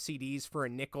 5 CDs for a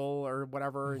nickel or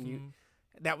whatever, and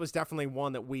that was definitely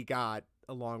one that we got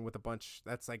along with a bunch.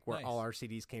 That's like where all our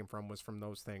CDs came from, was from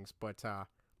those things. But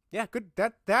yeah, good.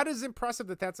 That is impressive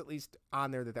that's at least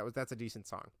on there. That's a decent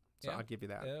song. So I'll give you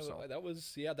that. Yeah, so. That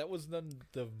was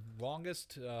the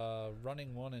longest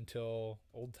running one until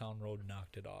Old Town Road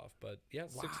knocked it off. But yeah,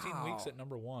 16 weeks at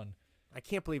number 1. I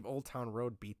can't believe Old Town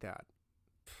Road beat that.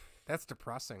 That's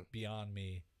depressing. Beyond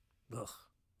me. Ugh.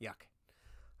 Yuck.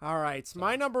 All right. So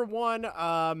my number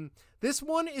 1. This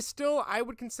one is still, I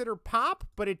would consider pop,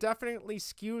 but it definitely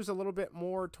skews a little bit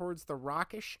more towards the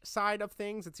rockish side of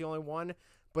things. It's the only one.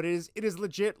 But it is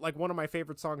legit like one of my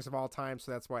favorite songs of all time,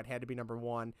 so that's why it had to be number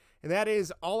 1. And that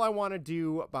is All I Want to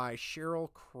Do by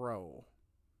Sheryl Crow.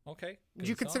 Okay. Did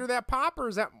you consider that pop, or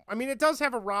is that, I mean, it does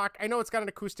have a rock. I know it's got an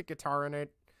acoustic guitar in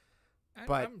it.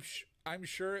 But I'm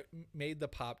sure it made the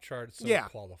pop chart, so it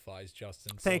qualifies,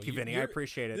 Justin. Thank you, Vinny. I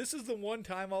appreciate it. This is the one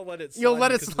time I'll let it slide. You'll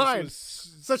let it slide.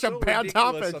 Such a bad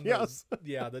topic. Yes.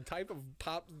 The type of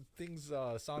pop things,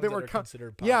 songs that are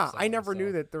considered pop. Yeah, songs, I never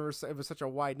knew that it was such a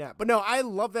wide net. But no, I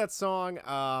love that song.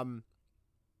 I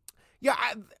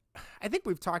think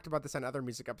we've talked about this on other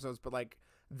music episodes, but like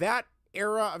that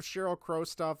era of Sheryl Crow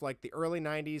stuff, like the early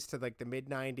 90s to like the mid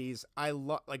 90s, I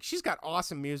love, like she's got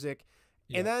awesome music.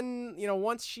 Yeah. And then,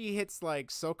 once she hits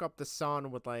like Soak Up the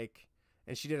Sun with like,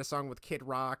 and she did a song with Kid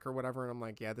Rock or whatever, and I'm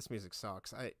like, yeah, this music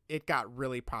sucks. It got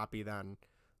really poppy then.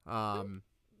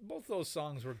 Both those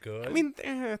songs were good. I mean,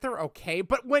 they're okay,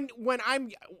 but when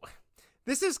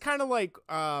this is kind of like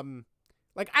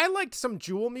I liked some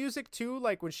Jewel music too,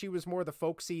 like when she was more the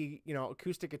folksy,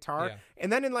 acoustic guitar. Yeah.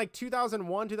 And then in like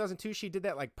 2001, 2002, she did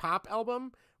that like pop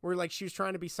album where like she was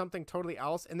trying to be something totally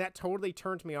else, and that totally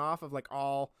turned me off of like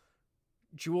all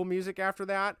Jewel music after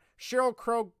that. Sheryl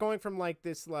Crow going from like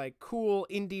this like cool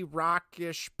indie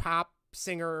rockish pop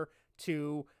singer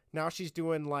to now she's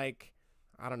doing like,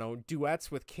 I don't know,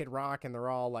 duets with Kid Rock, and they're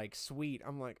all like sweet.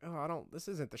 I'm like, this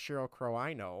isn't the Sheryl Crow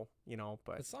I know,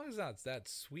 but the song's not that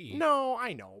sweet. No,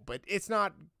 I know, but it's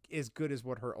not as good as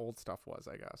what her old stuff was,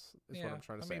 I guess. Is what I'm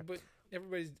trying to say. But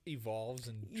everybody evolves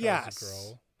and tries to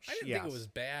grow. I didn't think it was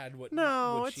bad what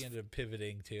she ended up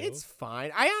pivoting to. It's fine.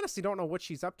 I honestly don't know what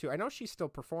she's up to. I know she still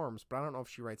performs, but I don't know if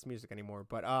she writes music anymore.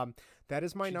 But that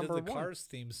is my number 1. The Cars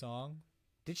theme song.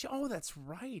 Did she? Oh, that's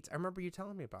right. I remember you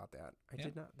telling me about that. I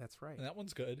did not. That's right. And that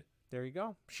one's good. There you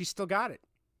go. She still got it.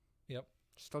 Yep.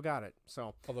 Still got it.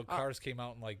 So. Although Cars came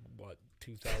out in like what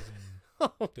 2000. The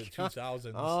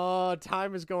 2000s. Oh,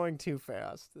 time is going too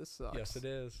fast. This sucks. Yes, it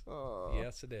is. Oh.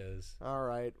 Yes, it is. All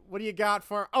right. What do you got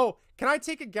for? Oh, can I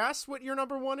take a guess what your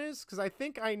number 1 is? Because I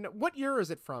think I know. What year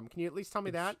is it from? Can you at least tell me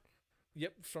that?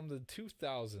 Yep, from the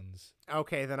 2000s.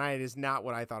 Okay, then it is not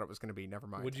what I thought it was going to be. Never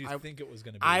mind. What did you think it was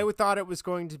going to be? I thought it was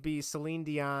going to be Celine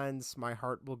Dion's "My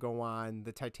Heart Will Go On,"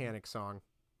 the Titanic song.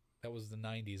 That was the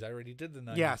 90s. I already did the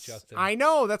 90s, yes, Justin. I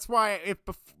know. That's why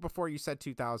before you said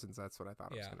 2000s, that's what I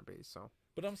thought it was going to be. So,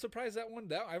 but I'm surprised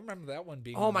I remember that one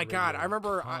being. Oh my God, I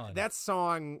remember that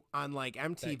song on like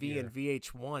MTV and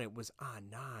VH1. It was on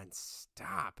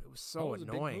nonstop. It was so annoying. It was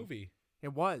a big movie.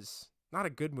 It was not a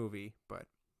good movie, but.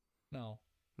 No.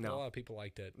 A lot of people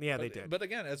liked it. Yeah, they did. But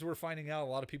again, as we're finding out, a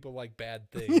lot of people like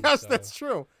bad things. Yes, that's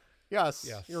true.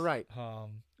 Yes, you're right.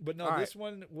 But no, this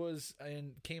one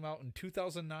came out in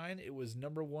 2009. It was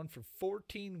 #1 for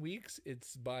 14 weeks.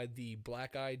 It's by the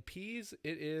Black Eyed Peas.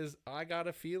 It is "I Got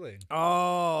a Feeling."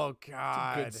 Oh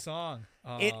God, it's a good song.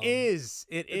 It is.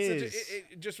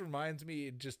 It just reminds me.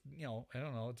 I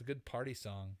don't know. It's a good party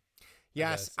song.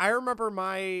 Yes, I remember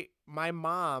my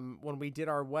mom when we did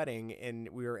our wedding and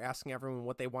we were asking everyone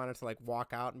what they wanted to like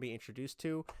walk out and be introduced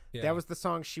to. Yeah. That was the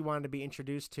song she wanted to be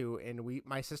introduced to, and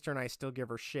my sister and I still give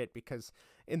her shit because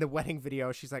in the wedding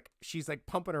video she's like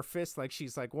pumping her fist like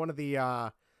she's like one of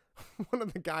the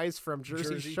guys from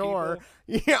Jersey Shore.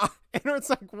 People? Yeah, and it's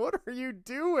like, what are you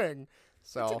doing?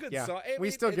 So it's a good song.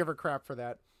 We still give her crap for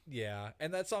that. Yeah,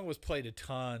 and that song was played a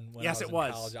ton when I was in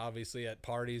college, obviously at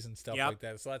parties and stuff like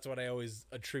that. So that's what I always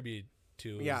attribute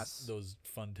to those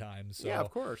fun times. So, yeah,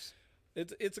 of course.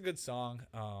 It's a good song.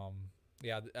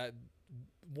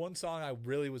 One song I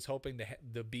really was hoping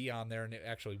to be on there, and it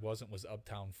actually wasn't, was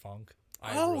Uptown Funk.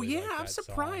 I'm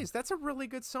surprised. That's a really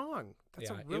good song.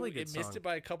 That's a really good song. It missed it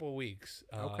by a couple of weeks.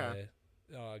 Okay.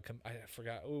 I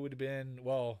forgot. It would have been,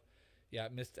 yeah,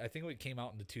 it missed. I think it came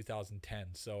out in 2010.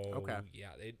 So yeah,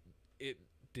 it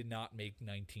did not make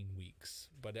 19 weeks,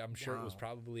 but I'm sure it was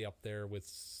probably up there with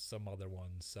some other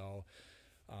ones. So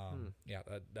yeah,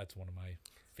 that's one of my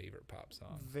favorite pop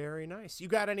songs. Very nice. You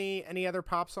got any other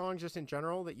pop songs just in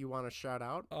general that you want to shout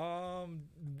out?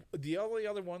 The only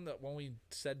other one that when we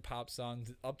said pop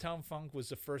songs, Uptown Funk was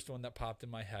the first one that popped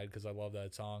in my head because I love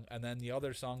that song. And then the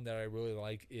other song that I really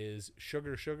like is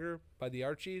Sugar Sugar by the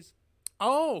Archies.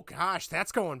 Oh gosh,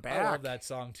 that's going back. I love that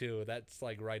song too. That's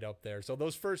like right up there. So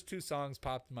those first two songs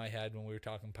popped in my head when we were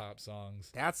talking pop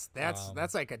songs. That's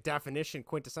like a definition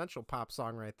quintessential pop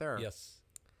song right there. Yes.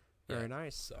 Very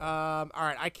nice. So, all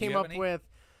right, I came up with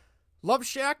Love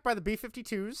Shack by the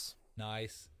B-52s.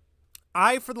 Nice.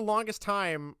 For the longest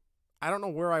time, I don't know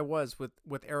where I was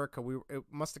with Erica. It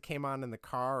must have came on in the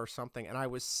car or something, and I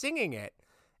was singing it,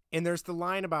 and there's the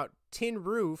line about tin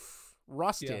roof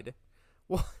rusted. Yeah.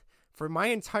 Well, for my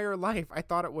entire life, I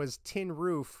thought it was tin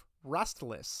roof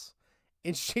rustless.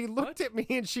 And she looked at me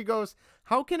and she goes,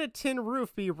 "How can a tin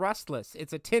roof be rustless?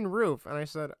 It's a tin roof." And I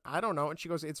said, "I don't know." And she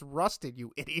goes, "It's rusted,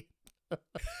 you idiot."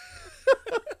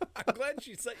 I'm glad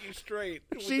she set you straight.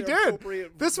 She did.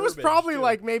 This was probably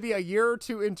like maybe a year or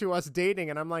two into us dating,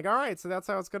 and I'm like, all right, so that's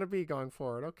how it's going to be going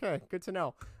forward. Okay, good to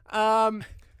know.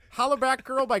 Holla Back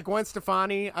Girl by Gwen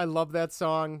Stefani. I love that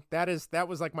song. That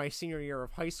was like my senior year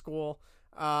of high school.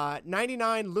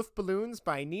 99 Luftballons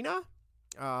by Nina.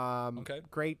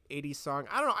 Great 80s song.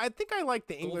 I don't know. I think I like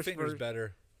the English version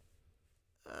better.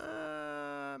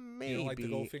 Maybe. You don't like the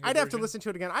Goldfinger I'd have to listen to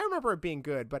it again. I remember it being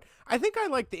good, but I think I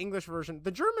like the English version.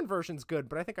 The German version's good,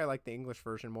 but I think I like the English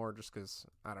version more just because,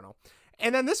 I don't know.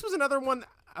 And then this was another one,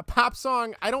 a pop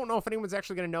song. I don't know if anyone's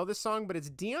actually going to know this song, but it's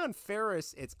Dion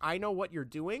Ferris. It's I Know What You're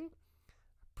Doing.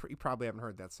 You probably haven't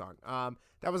heard that song.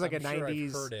 That was like I'm a sure 90s.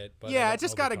 I've heard it, but yeah, it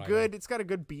just got it's got a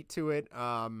good beat to it.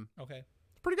 Okay.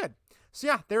 It's pretty good. So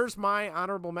yeah, there's my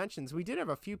honorable mentions. We did have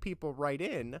a few people write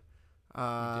in.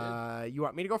 You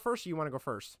want me to go first or you want to go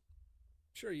first?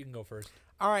 Sure, you can go first.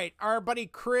 All right, our buddy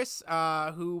Chris,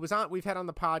 who we've had on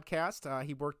the podcast.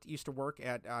 He used to work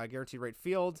at Guaranteed Rate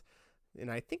Field,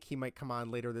 and I think he might come on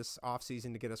later this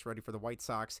offseason to get us ready for the White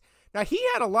Sox. Now, he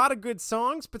had a lot of good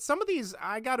songs, but some of these,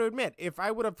 I got to admit, if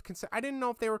I would have I didn't know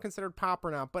if they were considered pop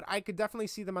or not, but I could definitely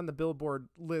see them on the Billboard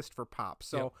list for pop.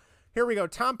 So Here we go.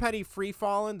 Tom Petty, Free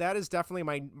Fallin'. That is definitely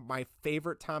my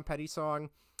favorite Tom Petty song.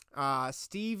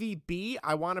 Stevie B,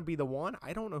 I Want to Be the One.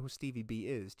 I don't know who Stevie B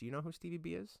is. Do you know who Stevie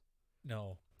B is?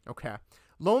 No. Okay.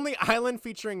 Lonely Island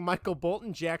featuring Michael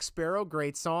Bolton, Jack Sparrow.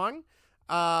 Great song.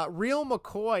 Real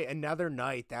McCoy, Another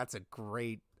Night. That's a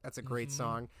great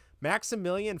song.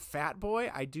 Maximilian, Fat Boy.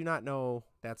 I do not know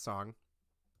that song.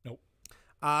 Nope.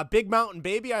 Big Mountain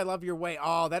Baby, I Love Your Way.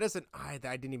 Oh, that isn't. I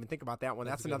didn't even think about that one.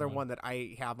 That's another one that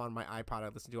I have on my iPod. I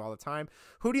listen to all the time.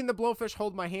 Hootie and the Blowfish,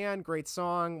 Hold My Hand. Great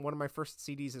song. One of my first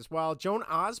CDs as well. Joan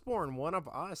Osborne, One of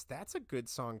Us. That's a good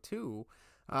song too.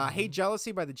 Hey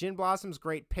Jealousy by the Gin Blossoms.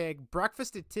 Great Pig.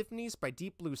 Breakfast at Tiffany's by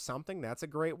Deep Blue Something. That's a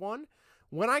great one.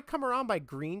 When I Come Around by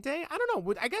Green Day, I don't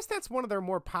know. I guess that's one of their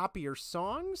more poppier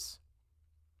songs.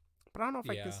 But I don't know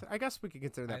if I guess we could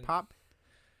consider that pop.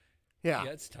 Yeah,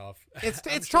 it's tough. It's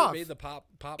sure tough. It made the pop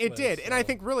it list, did, so. and I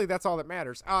think really that's all that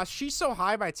matters. She's So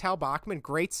High by Tal Bachman,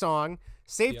 great song.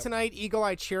 Save Tonight, Eagle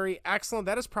Eye Cherry, excellent.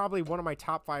 That is probably one of my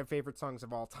top 5 favorite songs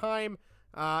of all time.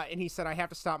 And he said, I have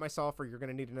to stop myself or you're going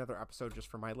to need another episode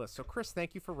just for my list. So, Chris,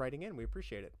 thank you for writing in. We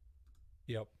appreciate it.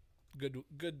 Yep. Good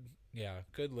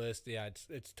list. Yeah,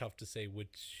 it's tough to say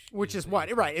which is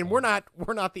what, right? And we're not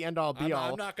the end all be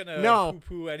all. I'm not gonna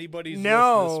poo-poo anybody's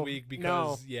list this week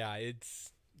because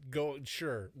it's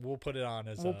sure we'll put it on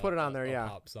as put it on there. A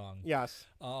pop song. Yes.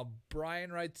 Brian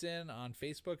writes in on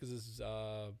Facebook. Is this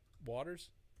Waters?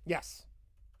 Yes.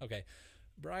 Okay.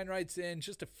 Brian writes in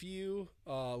just a few.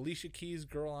 Alicia Keys,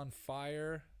 Girl on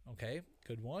Fire. Okay,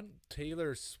 good one.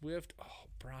 Taylor Swift. Oh,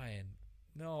 Brian,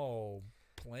 no.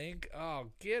 Plank. Oh,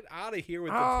 get out of here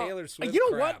with the Taylor Swift. You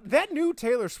know crap. what? That new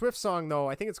Taylor Swift song, though,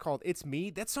 I think it's called "It's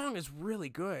Me." That song is really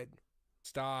good.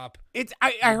 Stop.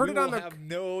 I heard it on the. Have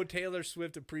no Taylor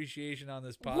Swift appreciation on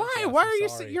this podcast. Why? Why are you?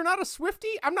 You're not a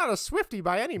Swiftie? I'm not a Swiftie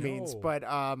by any means, but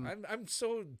I'm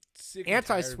so sick.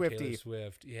 Anti-Swiftie. Taylor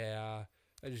Swift. Yeah.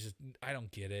 I don't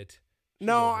get it.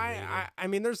 No, I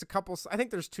mean, there's a couple. I think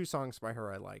there's 2 songs by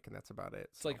her I like, and that's about it.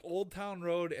 It's like Old Town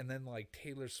Road and then like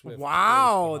Taylor Swift.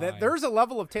 Wow, there's a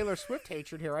level of Taylor Swift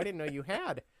hatred here I didn't know you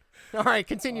had. All right,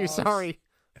 continue. Sorry.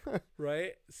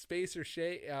 Right, Space or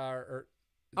Shake or.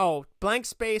 Blank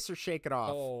Space or Shake It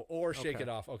Off. Oh, or Shake It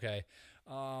Off. Okay.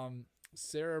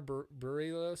 Sarah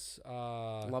Bareilles.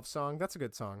 Love Song. That's a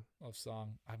good song. Love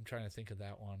Song. I'm trying to think of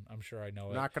that one. I'm sure I know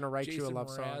it. Not Gonna Write Jason You a Love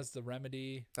Mraz, Song. The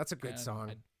Remedy. That's a good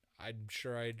song. I'm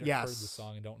sure I'd heard the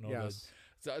song and don't know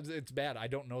it's bad. I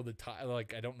don't know the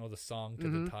I don't know the song to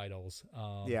the titles.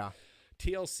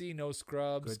 TLC, No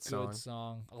Scrubs. Good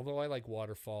song. Although I like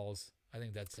Waterfalls. I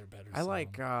think that's their better song. I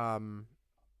like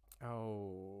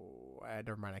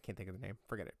never mind. I can't think of the name.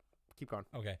 Forget it. Keep going.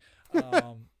 Okay.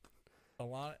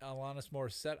 Alanis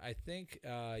Morissette, I think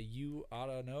You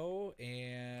Oughta Know,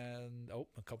 and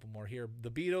a couple more here. The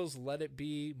Beatles, Let It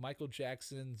Be, Michael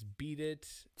Jackson's Beat It,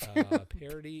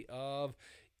 parody of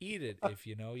Eat It, If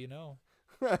You Know, You Know.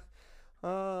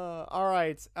 All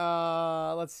right.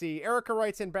 Let's see. Erica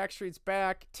writes in Backstreet's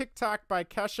Back, TikTok by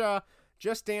Kesha,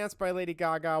 Just Dance by Lady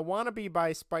Gaga, Wannabe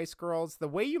by Spice Girls, The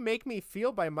Way You Make Me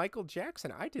Feel by Michael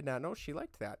Jackson. I did not know she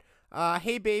liked that.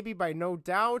 Hey Baby by No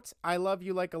Doubt, I Love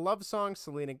You Like a Love Song,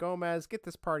 Selena Gomez, Get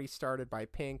This Party Started by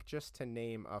Pink, just to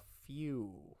name a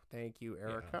few. Thank you,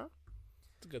 Erica. Yeah.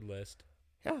 It's a good list.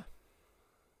 Yeah.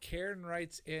 Karen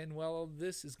writes in, well,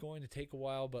 this is going to take a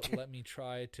while, but let me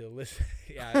try to listen.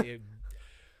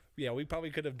 Yeah, we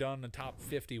probably could have done a top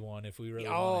 51 if we really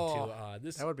wanted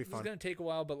to. That would be fun. This is going to take a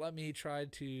while, but let me try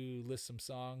to list some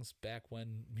songs back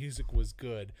when music was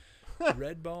good.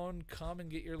 Redbone, Come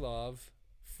and Get Your Love.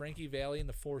 Frankie Valli and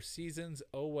the Four Seasons,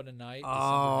 Oh What a Night.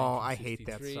 I hate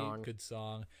that song. Good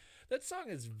song. That song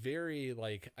is very,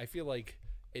 I feel like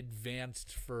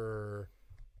advanced for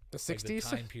the 60s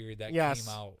time period that came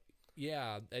out.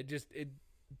 Yeah, it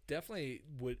definitely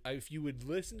would. If you would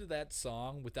listen to that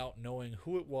song without knowing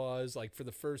who it was, for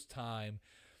the first time,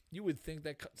 you would think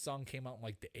that song came out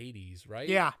in the 80s, right?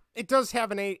 Yeah, it does have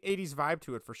an 80s vibe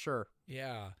to it for sure.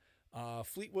 Yeah.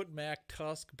 Fleetwood Mac,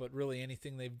 Tusk, but really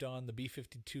anything they've done. The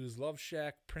B-52s, Love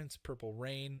Shack, Prince, Purple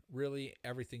Rain, really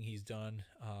everything he's done.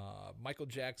 Michael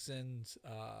Jackson's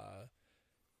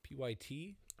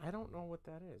PYT. I don't know what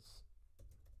that is.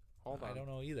 Hold on. I don't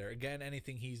know either. Again,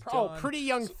 anything he's done. Pretty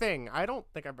Young Thing. I don't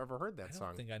think I've ever heard that song. I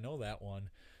don't think I know that one.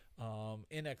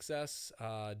 In Excess,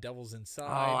 Devil's Inside.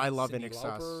 Oh, I love In Cyndi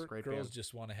Excess. Lauper, Great Girls band.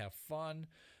 Just Want to Have Fun.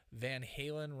 Van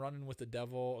Halen, Running with the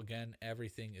Devil. Again,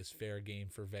 everything is fair game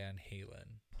for Van Halen.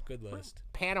 Good list.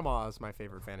 Panama is my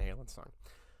favorite Van Halen song.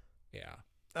 Yeah.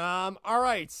 All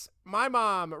right. My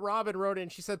mom, Robin, wrote in.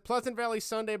 She said, Pleasant Valley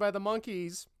Sunday by the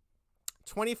Monkees.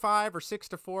 25 or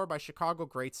 6-4 by Chicago.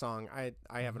 Great song.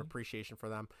 I have an appreciation for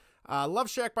them. Love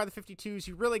Shack by the 52s.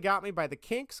 You Really Got Me by the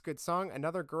Kinks. Good song.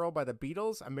 Another Girl by the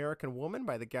Beatles. American Woman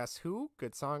by the Guess Who.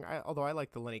 Good song. Although I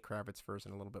like the Lenny Kravitz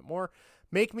version a little bit more.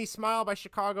 Make Me Smile by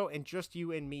Chicago and Just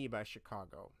You and Me by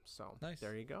Chicago. So nice.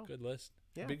 There you go. Good list.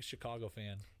 Yeah. Big Chicago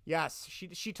fan. Yes.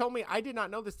 She told me, I did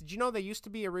not know this. Did you know they used to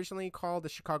be originally called the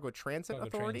Chicago Transit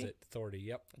Authority? Transit Authority.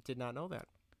 Yep. I did not know that.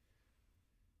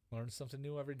 Learn something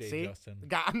new every day, See? Justin.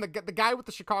 I'm the guy with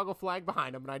the Chicago flag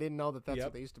behind him, and I didn't know that's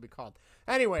what they used to be called.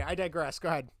 Anyway, I digress. Go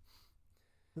ahead.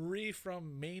 Marie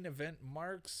from Main Event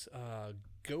Marks,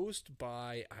 Ghost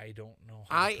by, I don't know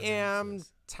how to pronounce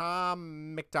this.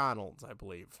 Tom McDonald's, I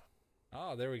believe.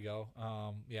 Oh, there we go.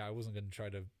 Yeah, I wasn't going to try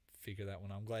to figure that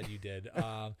one out. I'm glad you did.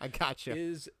 I gotcha.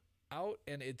 Is out,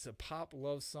 and it's a pop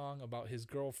love song about his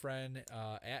girlfriend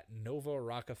at Nova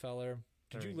Rockefeller.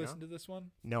 Did you listen to this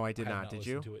one? No, I did not. Did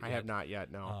you? I have not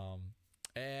yet. No.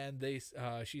 And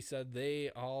she said they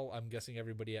all, I'm guessing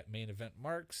everybody at Main Event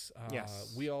Marks.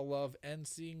 Yes. We all love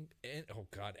NSYNC.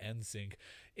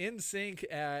 NSYNC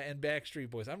and Backstreet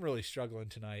Boys. I'm really struggling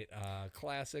tonight.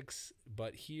 Classics,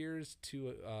 but here's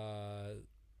to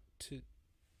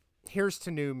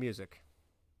new music.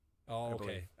 Oh,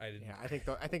 okay. I didn't. Yeah, I think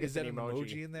is it's that an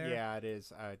emoji in there? Yeah, it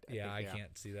is. I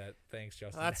can't see that. Thanks,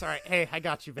 Justin. That's all right. Hey, I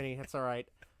got you, Vinny. That's all right.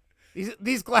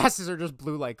 These glasses are just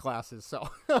blue light glasses. So,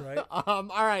 right. All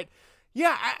right.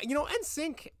 Yeah,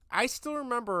 NSYNC. I still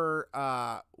remember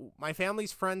my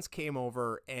family's friends came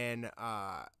over, and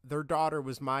their daughter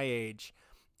was my age,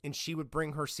 and she would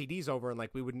bring her CDs over, and like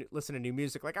we would listen to new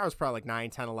music. Like I was probably like 9,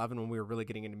 10, 11 when we were really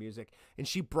getting into music, and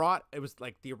she brought, it was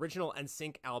like the original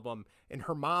NSYNC album, and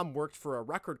her mom worked for a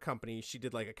record company. She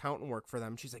did like accountant work for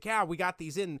them. She's like, yeah, we got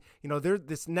these in, they're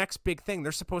this next big thing.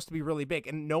 They're supposed to be really big,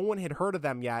 and no one had heard of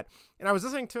them yet. And I was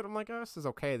listening to it. I'm like, oh, this is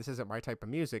okay. This isn't my type of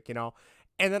music,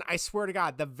 And then I swear to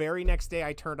God, the very next day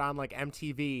I turned on like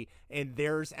MTV and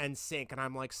there's NSYNC, and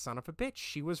I'm like, son of a bitch,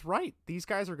 she was right. These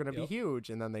guys are going to be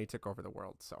huge. And then they took over the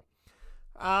world. So,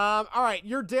 all right,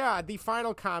 your dad, the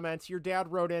final comment, your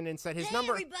dad wrote in and said his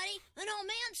number. Everybody, an old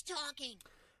man's talking.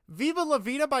 Viva La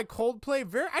Vida by Coldplay.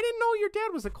 I didn't know your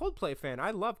dad was a Coldplay fan.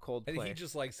 I love Coldplay. He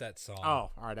just likes that song.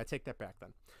 Oh, all right. I take that back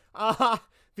then.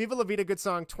 Viva La Vida, good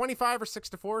song. 25 or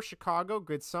 6-4, Chicago,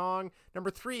 good song.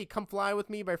 Number 3, Come Fly With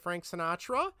Me by Frank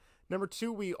Sinatra. Number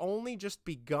 2, We Only Just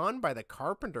Begun by the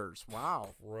Carpenters. Wow.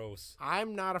 Gross.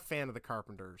 I'm not a fan of the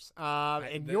Carpenters.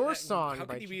 And your song. How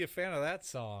can you be a fan of that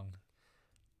song?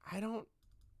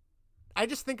 I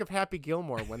just think of Happy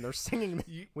Gilmore when they're singing.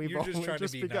 You're just trying to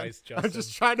be nice, Justin. I'm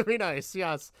just trying to be nice,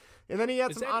 yes. And then he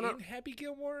had some honor. In Happy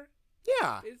Gilmore?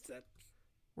 Yeah. Is that?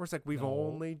 Where it's like, we've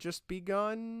only just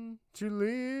begun to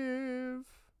live.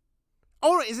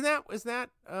 Oh, isn't that?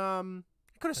 I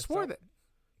could have swore that.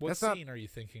 What scene are you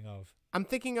thinking of? I'm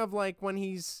thinking of like when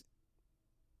he's.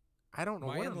 I don't know.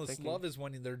 My what Endless I'm Love is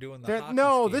when they're doing the hockey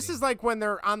No, skating. this is like when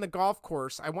they're on the golf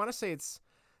course. I want to say it's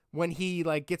when he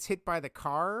like gets hit by the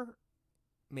car,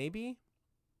 maybe.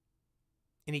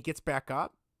 And he gets back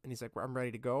up and he's like, I'm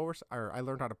ready to go, or I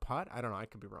learned how to putt. I don't know. I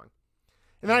could be wrong.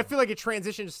 And then I feel like it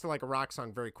transitions to like a rock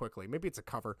song very quickly. Maybe it's a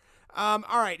cover. All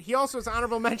right. He also has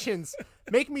honorable mentions.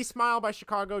 Make Me Smile by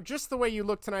Chicago. Just the Way You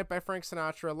Look Tonight by Frank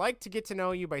Sinatra. Like to Get to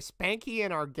Know You by Spanky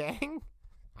and Our Gang.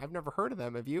 I've never heard of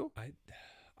them. Have you?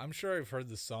 I'm sure I've heard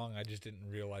the song. I just didn't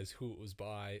realize who it was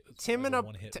by. Tim in a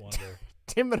one-hit wonder.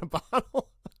 Tim in a Bottle.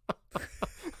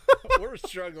 We're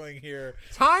struggling here.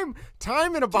 Time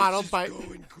in a Bottle by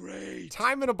going great.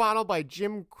 Time in a Bottle by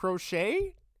Jim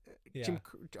Croce. Yeah.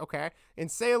 Okay. And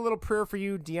Say a Little Prayer for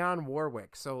You, Dionne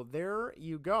Warwick. So there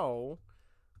you go.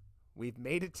 We've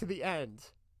made it to the end.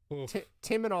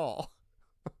 Tim and all.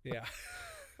 Yeah.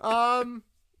 I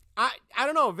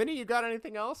don't know. Vinny, you got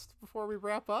anything else before we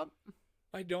wrap up?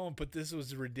 I don't, but this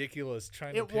was ridiculous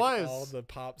trying to pick all the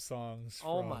pop songs.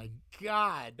 Oh my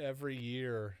God. Every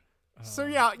year. So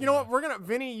yeah, you know what?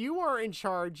 Vinny, you are in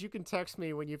charge. You can text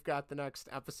me when you've got the next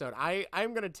episode.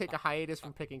 I'm gonna take a hitus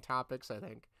from picking topics, I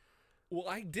think. Well,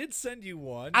 I did send you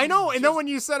one. I know, and then when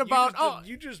you said about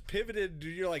you just pivoted.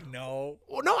 You're like, no.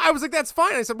 Well, no, I was like, that's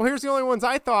fine. I said, well, here's the only ones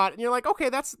I thought, and you're like, okay,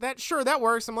 that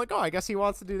works. I'm like, oh, I guess he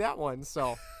wants to do that one.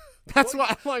 So that's why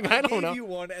I'm like, I don't know. I gave you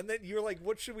one, and then you're like,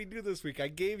 what should we do this week? I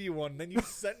gave you one, then you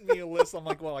sent me a list. I'm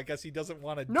like, well, I guess he doesn't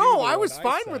want to do No, I was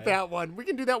fine with that one. We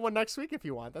can do that one next week if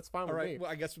you want. That's fine with me. Well,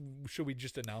 I guess, should we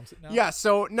just announce it now? Yeah,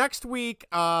 so next week,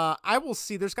 I will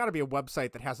see. There's got to be a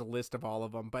website that has a list of all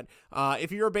of them. But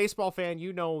if you're a baseball fan,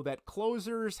 you know that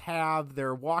closers have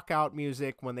their walkout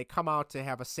music when they come out to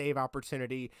have a save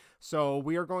opportunity. So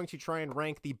we are going to try and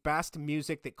rank the best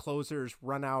music that closers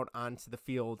run out onto the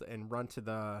field and run to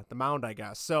the mound, I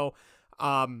guess. So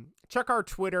check our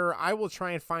Twitter. I will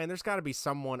try and find, there's got to be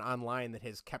someone online that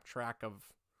has kept track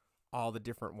of all the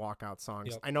different walkout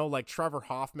songs. Yep. I know like Trevor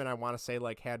Hoffman, I want to say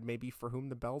like had maybe For Whom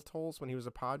the Bell Tolls when he was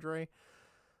a Padre.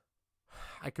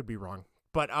 I could be wrong,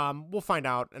 but we'll find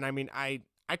out. And I mean, I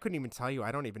couldn't even tell you.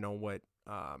 I don't even know what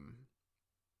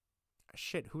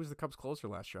who was the Cubs closer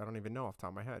last year? I don't even know off the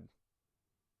top of my head.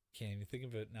 Can't even think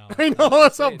of it now. I know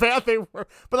that's how bad they were.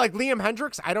 But like Liam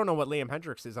Hendricks, I don't know what Liam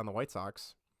Hendricks is on the White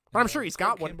Sox. But I'm sure he's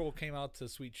got one. Kimball came out to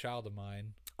Sweet Child of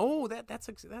Mine. Oh, that's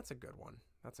a good one.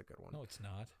 That's a good one. No, it's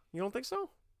not. You don't think so?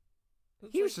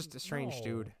 He was just a strange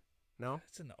dude. No?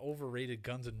 It's an overrated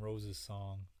Guns N' Roses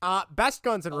song. Best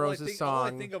Guns N' Roses song. All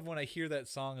I think of when I hear that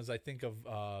song is I think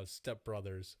of Step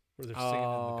Brothers, where they're singing in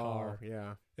the car.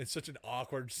 Yeah. It's such an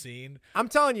awkward scene. I'm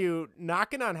telling you,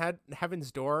 Knocking on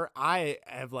Heaven's Door, I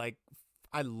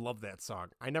love that song.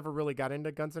 I never really got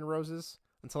into Guns N' Roses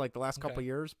until like the last couple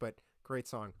years, but great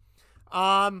song.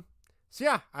 So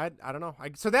yeah, I don't know.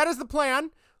 So that is the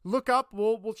plan. Look up.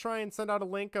 We'll try and send out a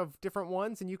link of different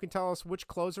ones, and you can tell us which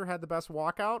closer had the best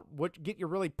walkout. What get you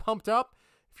really pumped up.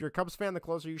 If you're a Cubs fan, the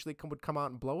closer usually would come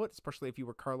out and blow it, especially if you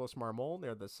were Carlos Marmol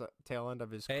near the tail end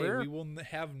of his career. We will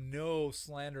have no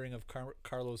slandering of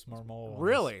Carlos Marmol.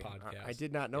 Really? On this podcast. I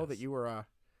did not know that you were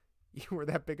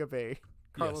that big of a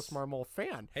Carlos Marmol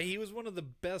fan. Hey, he was one of the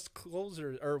best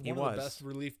closers, or one of the best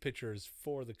relief pitchers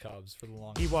for the Cubs for the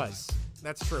longest time. He was.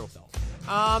 That's true.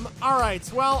 All right.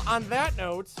 Well, on that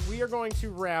note, we are going to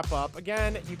wrap up.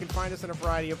 Again, you can find us in a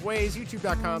variety of ways.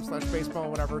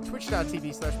 YouTube.com/baseball_whatever,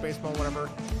 Twitch.tv/baseball_whatever,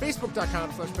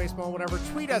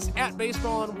 Facebook.com/baseball_whatever. Tweet us at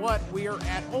baseball_and_what. We are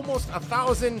at almost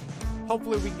 1,000.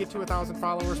 Hopefully we can get to 1,000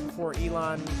 followers before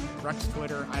Elon wrecks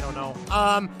Twitter. I don't know.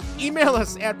 Email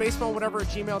us at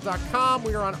baseball_whatever@gmail.com.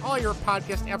 We are on all your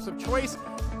podcast apps of choice.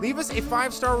 Leave us a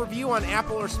 5-star review on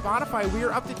Apple or Spotify. We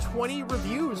are up to 20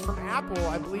 reviews from Apple.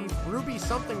 I believe Ruby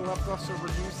something left us a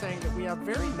review saying that we have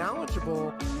very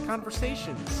knowledgeable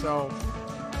conversations. So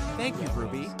thank you,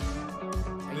 Ruby.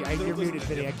 You're muted,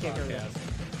 Vinnie. I can't hear you.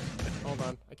 Hold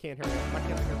on. I can't hear you. I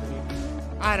can't hear Vinnie.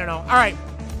 I don't know. All right.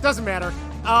 Doesn't matter.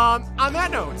 On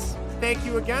that note, thank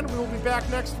you again. We will be back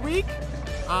next week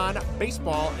on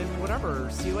Baseball and Whatever.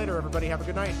 See you later, everybody. Have a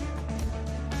good night.